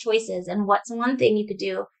 What are your choices? And what's one thing you could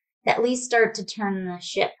do to at least start to turn the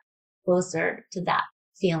ship closer to that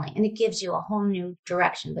feeling? And it gives you a whole new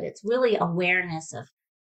direction, but it's really awareness of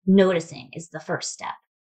noticing is the first step.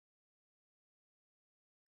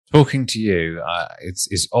 Talking to you,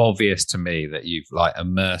 it's obvious to me that you've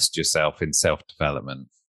immersed yourself in self-development.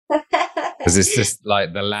 Because it's just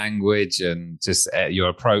like the language and just your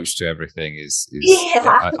approach to everything is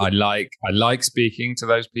yeah. I like speaking to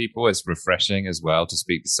those people. It's refreshing as well to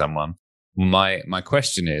speak to someone. My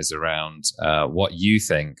question is around what you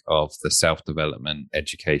think of the self-development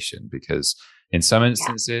education, because in some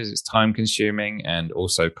instances it's time consuming and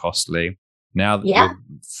also costly. Now that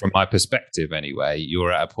from my perspective anyway,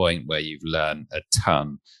 you're at a point where you've learned a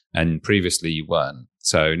ton and previously you weren't.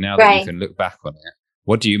 So now that you can look back on it,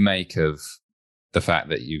 what do you make of the fact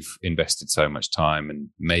that you've invested so much time and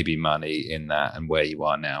maybe money in that and where you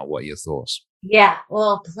are now? What are your thoughts? Yeah,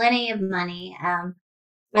 well, plenty of money.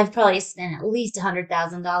 I've probably spent at least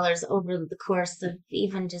 $100,000 over the course of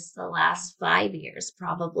even just the last 5 years,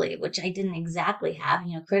 probably, which I didn't exactly have.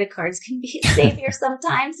 Credit cards can be a savior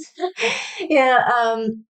sometimes.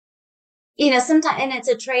 Sometimes, and it's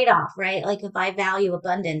a trade-off, right? Like if I value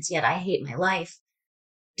abundance, yet I hate my life,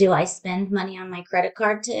 Do I spend money on my credit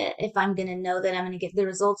card if I'm going to know that I'm going to get the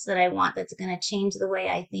results that I want, that's going to change the way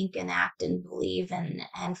I think and act and believe and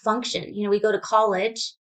function? We go to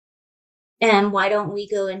college, and why don't we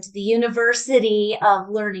go into the university of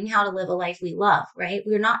learning how to live a life we love, right?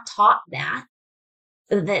 We're not taught that.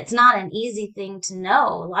 That's not an easy thing to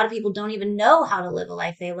know. A lot of people don't even know how to live a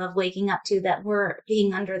life they love waking up to, that we're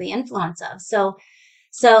being under the influence of. So,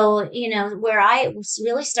 where I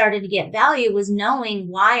really started to get value was knowing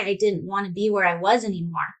why I didn't want to be where I was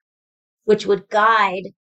anymore, which would guide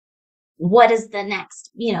what is the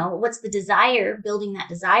next, what's the desire, building that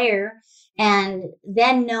desire. And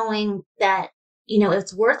then knowing that,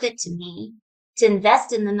 it's worth it to me to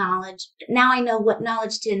invest in the knowledge. Now I know what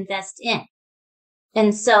knowledge to invest in.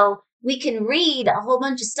 And so we can read a whole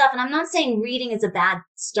bunch of stuff. And I'm not saying reading is a bad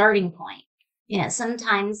starting point.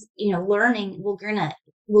 Sometimes, learning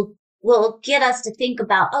will get us to think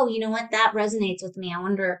about, oh, you know what, that resonates with me. I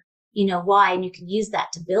wonder, why, and you can use that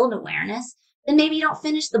to build awareness. Then maybe you don't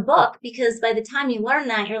finish the book, because by the time you learn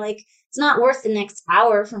that, you're like, it's not worth the next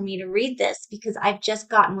hour for me to read this because I've just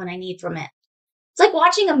gotten what I need from it. It's like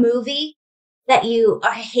watching a movie that you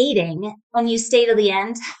are hating when you stay to the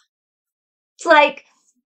end. It's like,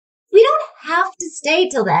 we don't have to stay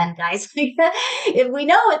till the end, guys. If we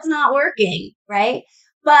know it's not working, right?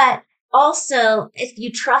 But also, if you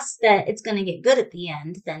trust that it's going to get good at the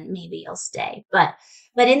end, then maybe you'll stay. But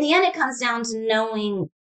in the end, it comes down to knowing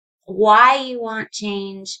why you want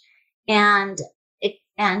change and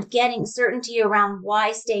getting certainty around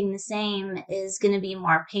why staying the same is going to be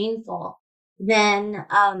more painful. Then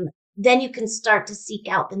you can start to seek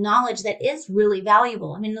out the knowledge that is really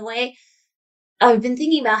valuable. I mean, the way I've been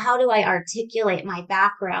thinking about, how do I articulate my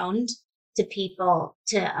background to people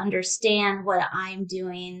to understand what I'm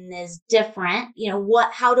doing is different?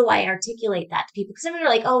 How do I articulate that to people? Because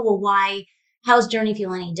everybody's like, oh, well, how's Journey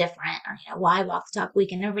Feel any different? Or, why Walk the Talk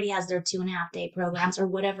Weekend? Everybody has their 2.5-day programs or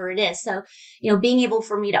whatever it is. So, being able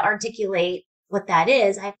for me to articulate what that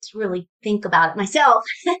is, I have to really think about it myself.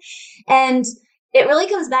 And it really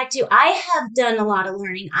comes back to, I have done a lot of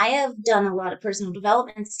learning. I have done a lot of personal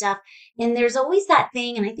development stuff. And there's always that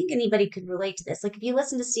thing, and I think anybody could relate to this. Like if you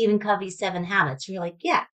listen to Stephen Covey's 7 Habits, you're like,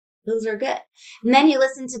 yeah, those are good. And then you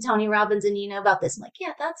listen to Tony Robbins and you know about this. I'm like,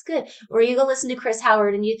 yeah, that's good. Or you go listen to Chris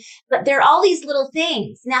Howard but there are all these little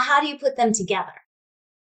things. Now, how do you put them together?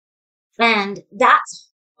 And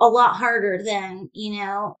that's a lot harder than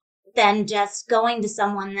just going to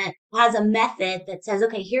someone that has a method that says,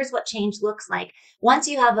 okay, here's what change looks like. Once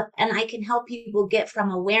you have, and I can help people get from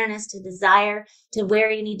awareness to desire to where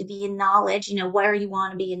you need to be in knowledge, where you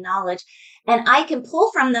want to be in knowledge. And I can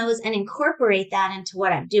pull from those and incorporate that into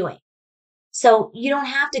what I'm doing. So you don't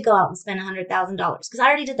have to go out and spend $100,000 because I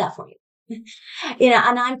already did that for you.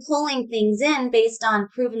 And I'm pulling things in based on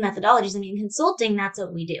proven methodologies. I mean, consulting, that's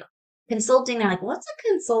what we do. Consulting, they're like, what's a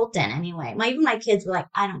consultant anyway? Even my kids were like,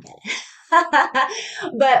 I don't get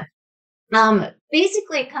it. But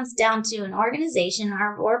basically it comes down to an organization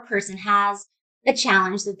or a person has a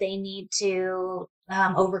challenge that they need to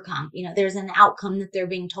overcome. There's an outcome that they're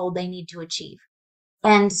being told they need to achieve.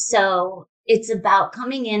 And so it's about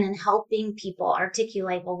coming in and helping people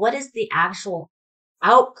articulate, well, what is the actual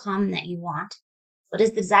outcome that you want? What is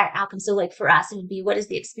the desired outcome? So like for us, it would be, what is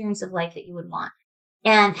the experience of life that you would want?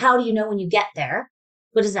 And how do you know when you get there?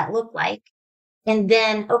 What does that look like? And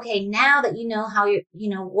then, okay, now that you know how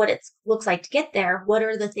what it looks like to get there, what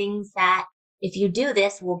are the things that if you do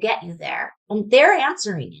this will get you there? And they're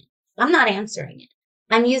answering it. I'm not answering it.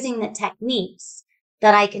 I'm using the techniques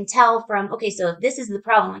that I can tell from, okay, so if this is the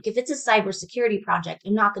problem, like if it's a cybersecurity project,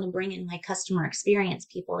 I'm not going to bring in my customer experience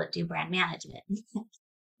people that do brand management.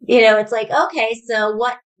 It's like, okay, so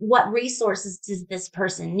what resources does this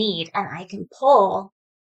person need? And I can pull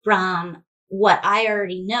from what I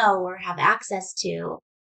already know or have access to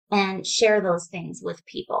and share those things with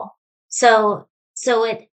people. So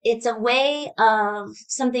it's a way of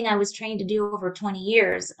something I was trained to do over 20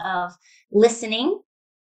 years of listening,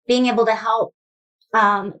 being able to help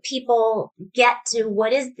people get to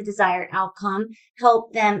what is the desired outcome,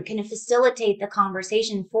 help them kind of facilitate the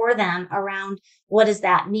conversation for them around what does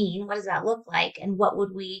that mean? What does that look like? And what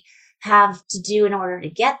would we have to do in order to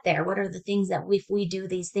get there? What are the things that if we do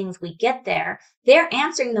these things, we get there? They're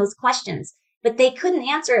answering those questions, but they couldn't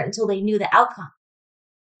answer it until they knew the outcome,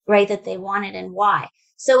 right? That they wanted and why.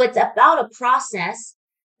 So it's about a process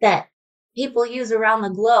that people use around the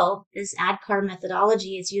globe. This ADKAR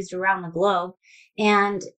methodology is used around the globe,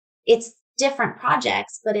 and it's different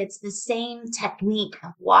projects, but it's the same technique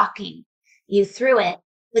of walking you through it.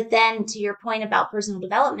 But then to your point about personal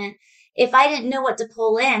development, if I didn't know what to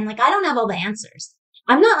pull in, like I don't have all the answers.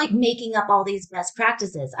 I'm not like making up all these best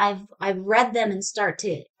practices. I've read them and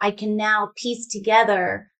I can now piece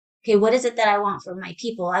together, okay, what is it that I want for my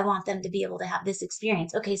people? I want them to be able to have this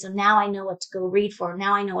experience. Okay, so now I know what to go read for.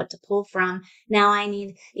 Now I know what to pull from. Now I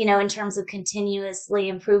need, in terms of continuously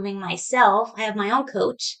improving myself, I have my own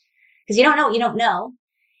coach because you don't know what you don't know.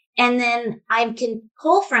 And then I can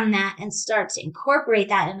pull from that and start to incorporate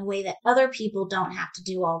that in a way that other people don't have to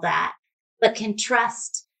do all that, but can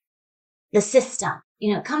trust the system.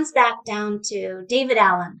 It comes back down to David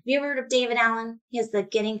Allen. Have you ever heard of David Allen? He has the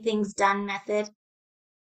Getting Things Done method.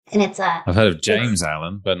 And I've heard of James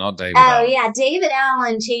Allen, but not David Oh, Allen. yeah. David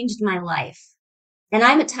Allen changed my life. And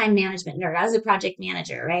I'm a time management nerd. I was a project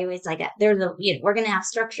manager, right? It's like, we're going to have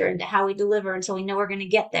structure into how we deliver until we know we're going to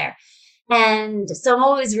get there. And so I'm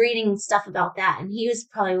always reading stuff about that. And he was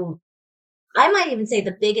probably, I might even say,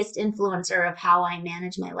 the biggest influencer of how I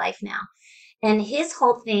manage my life now. And his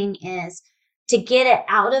whole thing is to get it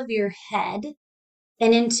out of your head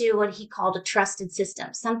and into what he called a trusted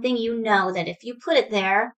system, something that if you put it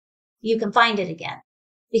there, you can find it again.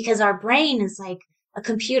 Because our brain is like a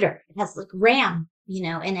computer. It has like RAM,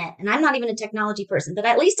 in it. And I'm not even a technology person, but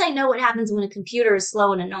at least I know what happens when a computer is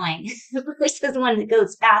slow and annoying versus when it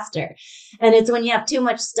goes faster. And it's when you have too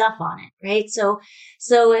much stuff on it, right? So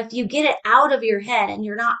if you get it out of your head and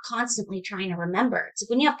you're not constantly trying to remember, it's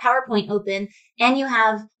when you have PowerPoint open and you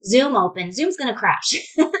have Zoom open, Zoom's going to crash.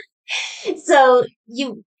 So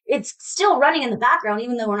it's still running in the background,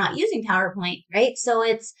 even though we're not using PowerPoint, right? So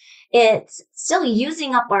it's still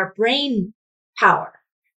using up our brain power.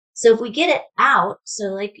 So if we get it out, so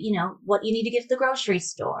like, what you need to get to the grocery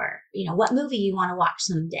store, what movie you want to watch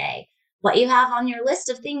someday, what you have on your list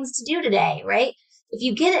of things to do today, right? If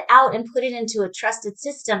you get it out and put it into a trusted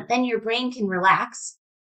system, then your brain can relax.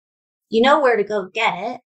 You know where to go get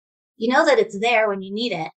it. You know that it's there when you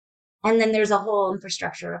need it. And then there's a whole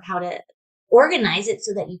infrastructure of how to organize it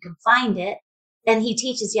so that you can find it. And he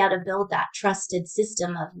teaches you how to build that trusted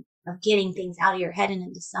system of getting things out of your head and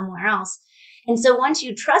into somewhere else. And so once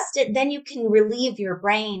you trust it, then you can relieve your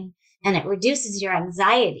brain and it reduces your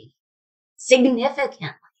anxiety significantly.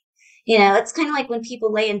 It's kind of like when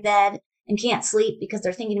people lay in bed and can't sleep because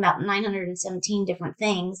they're thinking about 917 different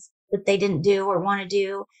things that they didn't do or want to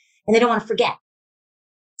do, and they don't want to forget.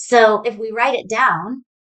 So if we write it down,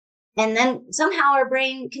 and then somehow our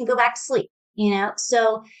brain can go back to sleep,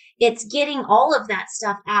 so it's getting all of that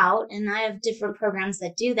stuff out. And I have different programs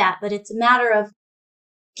that do that, but it's a matter of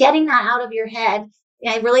getting that out of your head.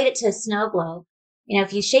 I relate it to a snow globe.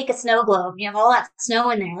 If you shake a snow globe, you have all that snow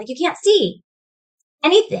in there, like you can't see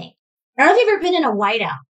anything. I don't know if you've ever been in a whiteout.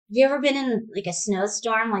 Have you ever been in like a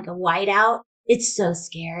snowstorm, like a whiteout? It's so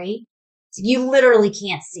scary. You literally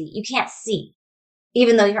can't see. You can't see.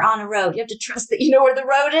 Even though you're on a road, you have to trust that you know where the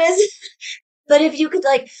road is. But if you could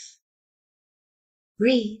like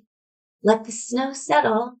breathe, let the snow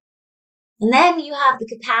settle, and then you have the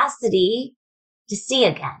capacity to see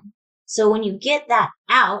again. So when you get that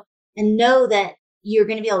out and know that you're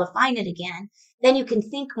going to be able to find it again, then you can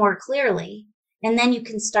think more clearly, and then you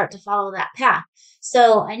can start to follow that path.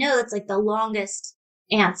 So I know that's like the longest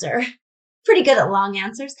answer. Pretty good at long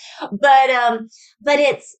answers, but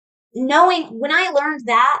it's knowing when I learned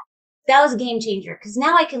that was a game changer, because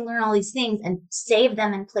now I can learn all these things and save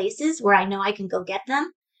them in places where I know I can go get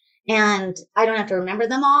them and I don't have to remember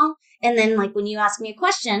them all. And then like when you ask me a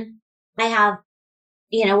question, I have,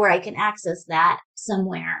 where I can access that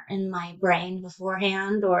somewhere in my brain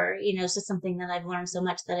beforehand, or, it's just something that I've learned so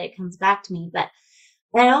much that it comes back to me, but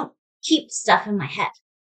I don't keep stuff in my head.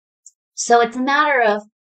 So it's a matter of,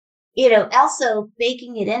 also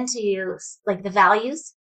baking it into you, like the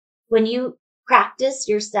values. When you practice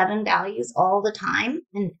your 7 values all the time,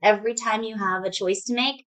 and every time you have a choice to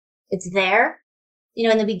make, it's there.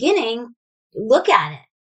 In the beginning, look at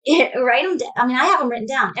it. Write them down. I mean, I have them written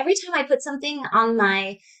down. Every time I put something on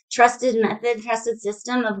my trusted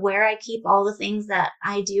system of where I keep all the things that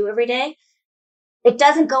I do every day, it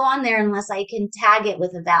doesn't go on there unless I can tag it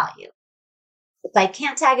with a value. If I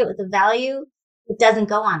can't tag it with a value, it doesn't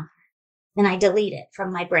go on there. Then I delete it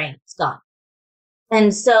from my brain. It's gone.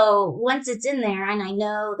 And so once it's in there and I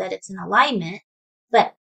know that it's in alignment,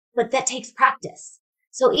 but that takes practice.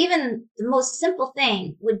 So even the most simple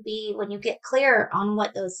thing would be when you get clear on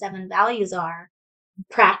what those 7 values are,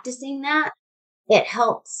 practicing that, it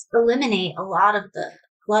helps eliminate a lot of the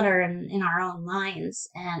clutter in our own minds.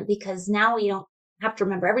 And because now we don't have to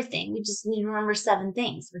remember everything. We just need to remember 7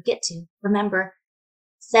 things, or get to remember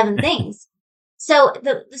 7 things. So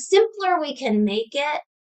the simpler we can make it,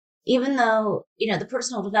 even though, the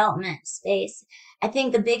personal development space, I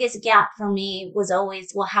think the biggest gap for me was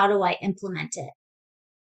always, well, how do I implement it?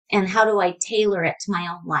 And how do I tailor it to my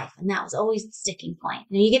own life? And that was always the sticking point.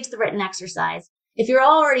 And you get to the written exercise. If you're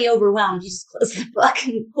already overwhelmed, you just close the book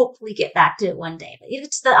and hopefully get back to it one day. But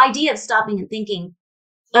it's the idea of stopping and thinking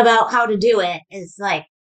about how to do it is like,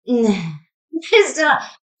 it's not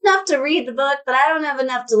enough to read the book, but I don't have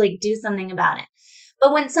enough to like do something about it.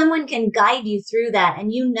 But when someone can guide you through that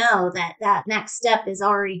and you know that that next step is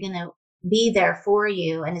already going to be there for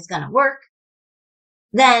you and is going to work,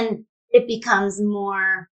 then it becomes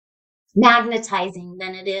more magnetizing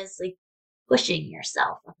than it is like pushing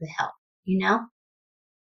yourself up the hill, you know?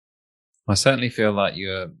 I certainly feel like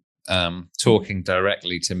you're talking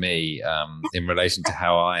directly to me in relation to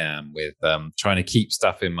how I am with trying to keep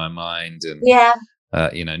stuff in my mind and,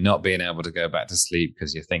 not being able to go back to sleep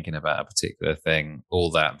because you're thinking about a particular thing,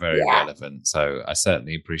 all that very relevant. So I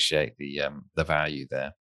certainly appreciate the value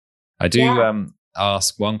there. I do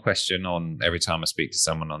ask one question on every time I speak to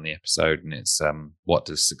someone on the episode, and it's what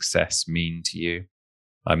does success mean to you?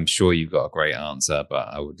 I'm sure you've got a great answer, but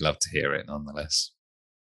I would love to hear it nonetheless.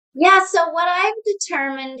 Yeah, so what I've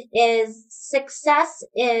determined is success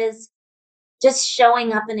is just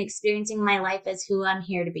showing up and experiencing my life as who I'm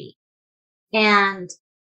here to be. And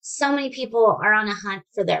so many people are on a hunt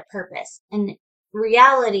for their purpose. And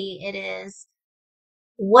reality, it is,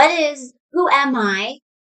 who am I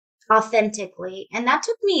authentically? And that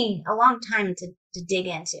took me a long time to dig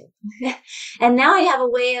into. And now I have a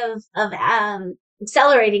way of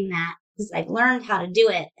accelerating that because I've learned how to do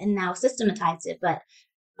it and now systematize it. But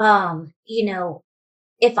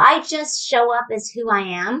if I just show up as who I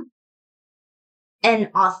am and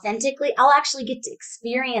authentically, I'll actually get to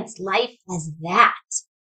experience life as that,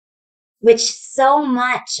 which so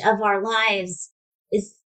much of our lives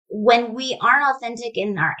is when we aren't authentic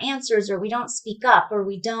in our answers, or we don't speak up, or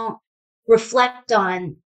we don't reflect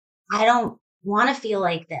on, I don't want to feel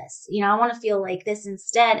like this, I want to feel like this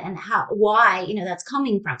instead. And why, that's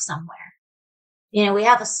coming from somewhere. We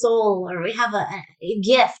have a soul, or we have a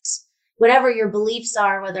gift, whatever your beliefs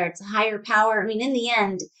are, whether it's a higher power. I mean, in the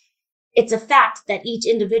end, it's a fact that each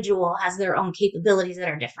individual has their own capabilities that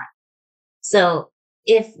are different. So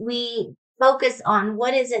if we focus on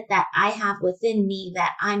what is it that I have within me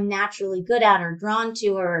that I'm naturally good at or drawn to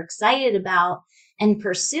or excited about and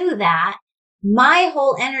pursue that, my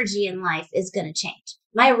whole energy in life is going to change.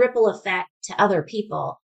 My ripple effect to other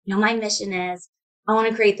people. My mission is I want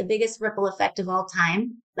to create the biggest ripple effect of all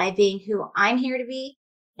time by being who I'm here to be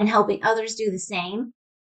and helping others do the same.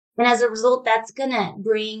 And as a result, that's going to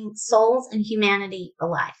bring souls and humanity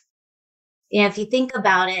alive. If you think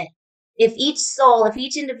about it, if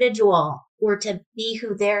each individual were to be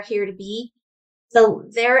who they're here to be, so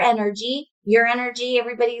their energy, your energy,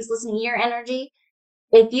 everybody who's listening, your energy,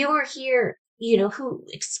 if you were here, who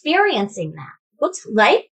experiencing that, what's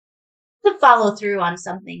like to follow through on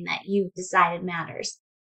something that you've decided matters?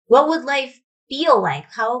 What would life feel like?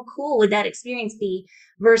 How cool would that experience be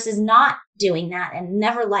versus not doing that and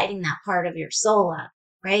never lighting that part of your soul up,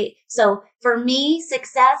 right? So for me,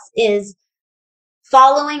 success is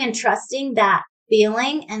following and trusting that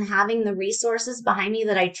feeling and having the resources behind me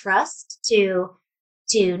that I trust to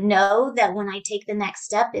know that when I take the next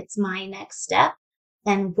step, it's my next step.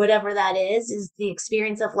 And whatever that is the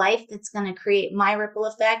experience of life that's going to create my ripple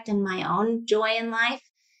effect and my own joy in life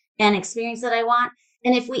and experience that I want.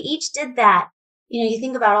 And if we each did that, you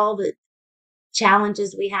think about all the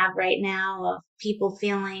challenges we have right now of people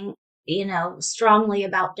feeling, strongly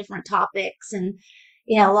about different topics and,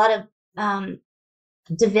 a lot of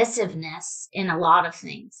divisiveness in a lot of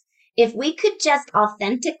things. If we could just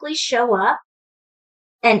authentically show up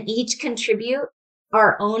and each contribute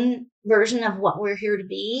our own version of what we're here to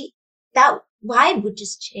be, that vibe would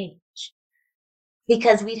just change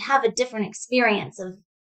because we'd have a different experience of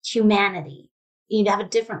humanity. You'd have a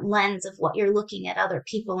different lens of what you're looking at other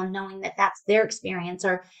people and knowing that that's their experience,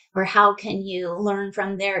 or how can you learn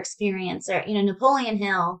from their experience? Or, Napoleon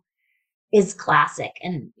Hill is classic,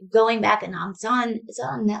 and going back, and is it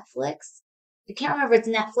on Netflix? I can't remember if it's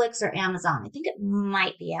Netflix or Amazon. I think it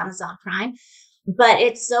might be Amazon Prime. But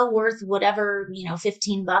it's so worth whatever,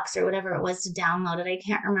 $15 or whatever it was to download it. I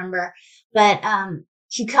can't remember. But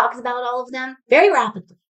he talks about all of them very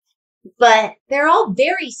rapidly. But they're all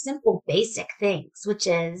very simple, basic things, which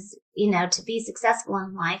is, to be successful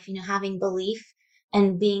in life, having belief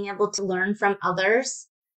and being able to learn from others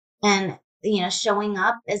and, showing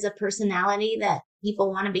up as a personality that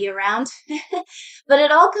people want to be around. But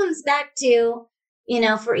it all comes back to,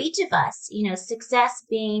 for each of us, success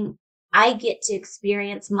being, I get to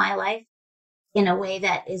experience my life in a way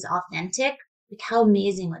that is authentic. Like, how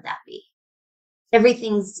amazing would that be?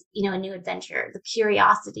 Everything's, a new adventure. The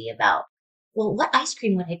curiosity about well, what ice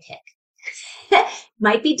cream would I pick?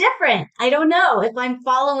 Might be different. I don't know. If I'm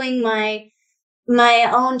following my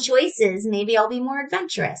own choices, maybe I'll be more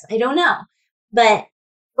adventurous. I don't know. But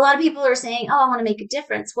a lot of people are saying, oh, I want to make a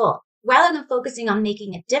difference. Well, rather than focusing on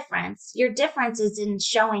making a difference, your difference is in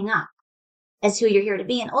showing up as who you're here to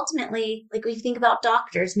be. And ultimately, like we think about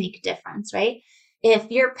doctors make a difference, right? If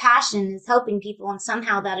your passion is helping people and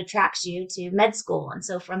somehow that attracts you to med school. And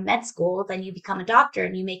so from med school, then you become a doctor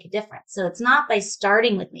and you make a difference. So it's not by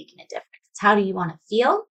starting with making a difference. It's how do you want to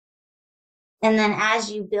feel? And then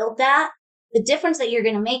as you build that, the difference that you're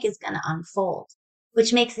going to make is going to unfold,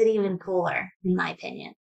 which makes it even cooler, in my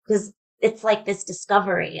opinion, because it's like this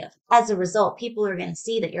discovery of, as a result, people are going to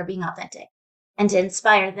see that you're being authentic, and to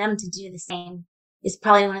inspire them to do the same is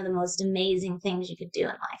probably one of the most amazing things you could do in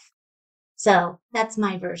life. So that's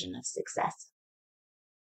my version of success.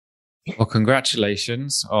 Well,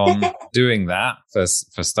 congratulations on doing that for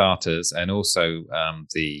starters, and also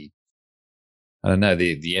the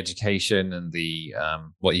education and the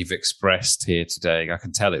what you've expressed here today. I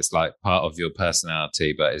can tell it's like part of your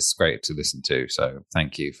personality, but it's great to listen to. So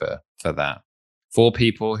thank you for that. For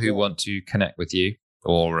people who want to connect with you,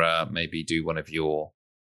 or maybe do one of your,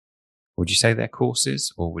 would you say their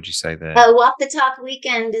courses, or would you say their Walk the Talk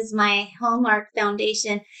Weekend is my hallmark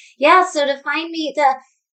foundation. Yeah. So to find me,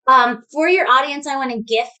 for your audience, I want to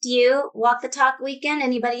gift you Walk the Talk Weekend.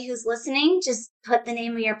 Anybody who's listening, just put the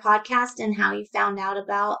name of your podcast and how you found out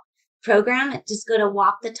about the program. Just go to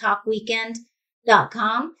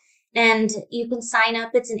walkthetalkweekend.com and you can sign up.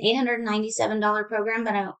 It's an $897 program,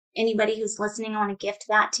 but anybody who's listening, I want to gift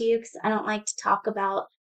that to you because I don't like to talk about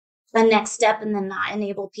the next step and then not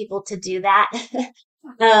enable people to do that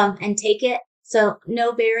and take it. So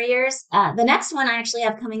no barriers. The next one I actually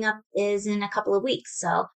have coming up is in a couple of weeks.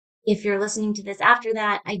 So if you're listening to this after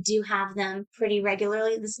that, I do have them pretty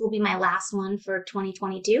regularly. This will be my last one for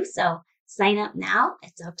 2022. So sign up now.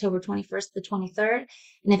 It's October 21st to the 23rd.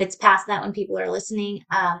 And if it's past that, when people are listening,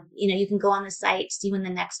 you can go on the site, see when the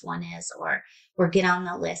next one is, or get on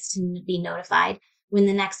the list and be notified when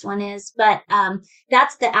the next one is. But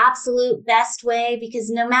that's the absolute best way, because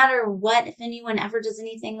no matter what, if anyone ever does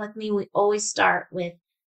anything with me, we always start with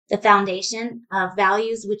the foundation of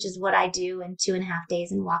values, which is what I do in 2.5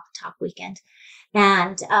 days in Walk the Talk Weekend.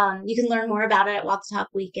 And you can learn more about it at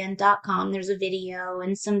walkthetalkweekend.com. There's a video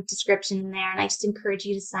and some description in there. And I just encourage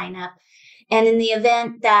you to sign up. And in the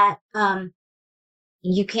event that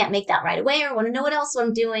you can't make that right away or want to know what else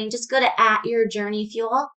I'm doing, just go to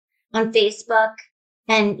 @YourJourneyFuel on Facebook.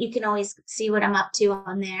 And you can always see what I'm up to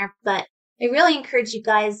on there. But I really encourage you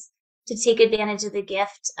guys to take advantage of the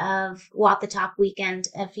gift of Walk the Talk Weekend.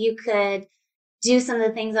 If you could do some of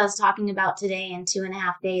the things I was talking about today in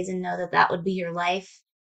 2.5 days and know that that would be your life,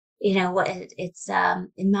 it's,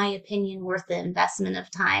 in my opinion, worth the investment of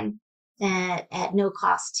time at no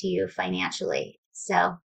cost to you financially.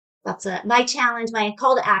 So that's my challenge. My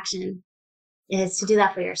call to action is to do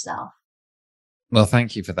that for yourself. Well,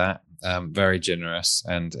 thank you for that. Very generous.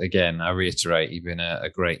 And again, I reiterate, you've been a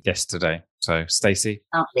great guest today. So, Stacey,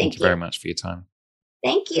 thank you very much for your time.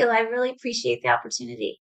 Thank you. I really appreciate the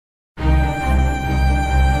opportunity.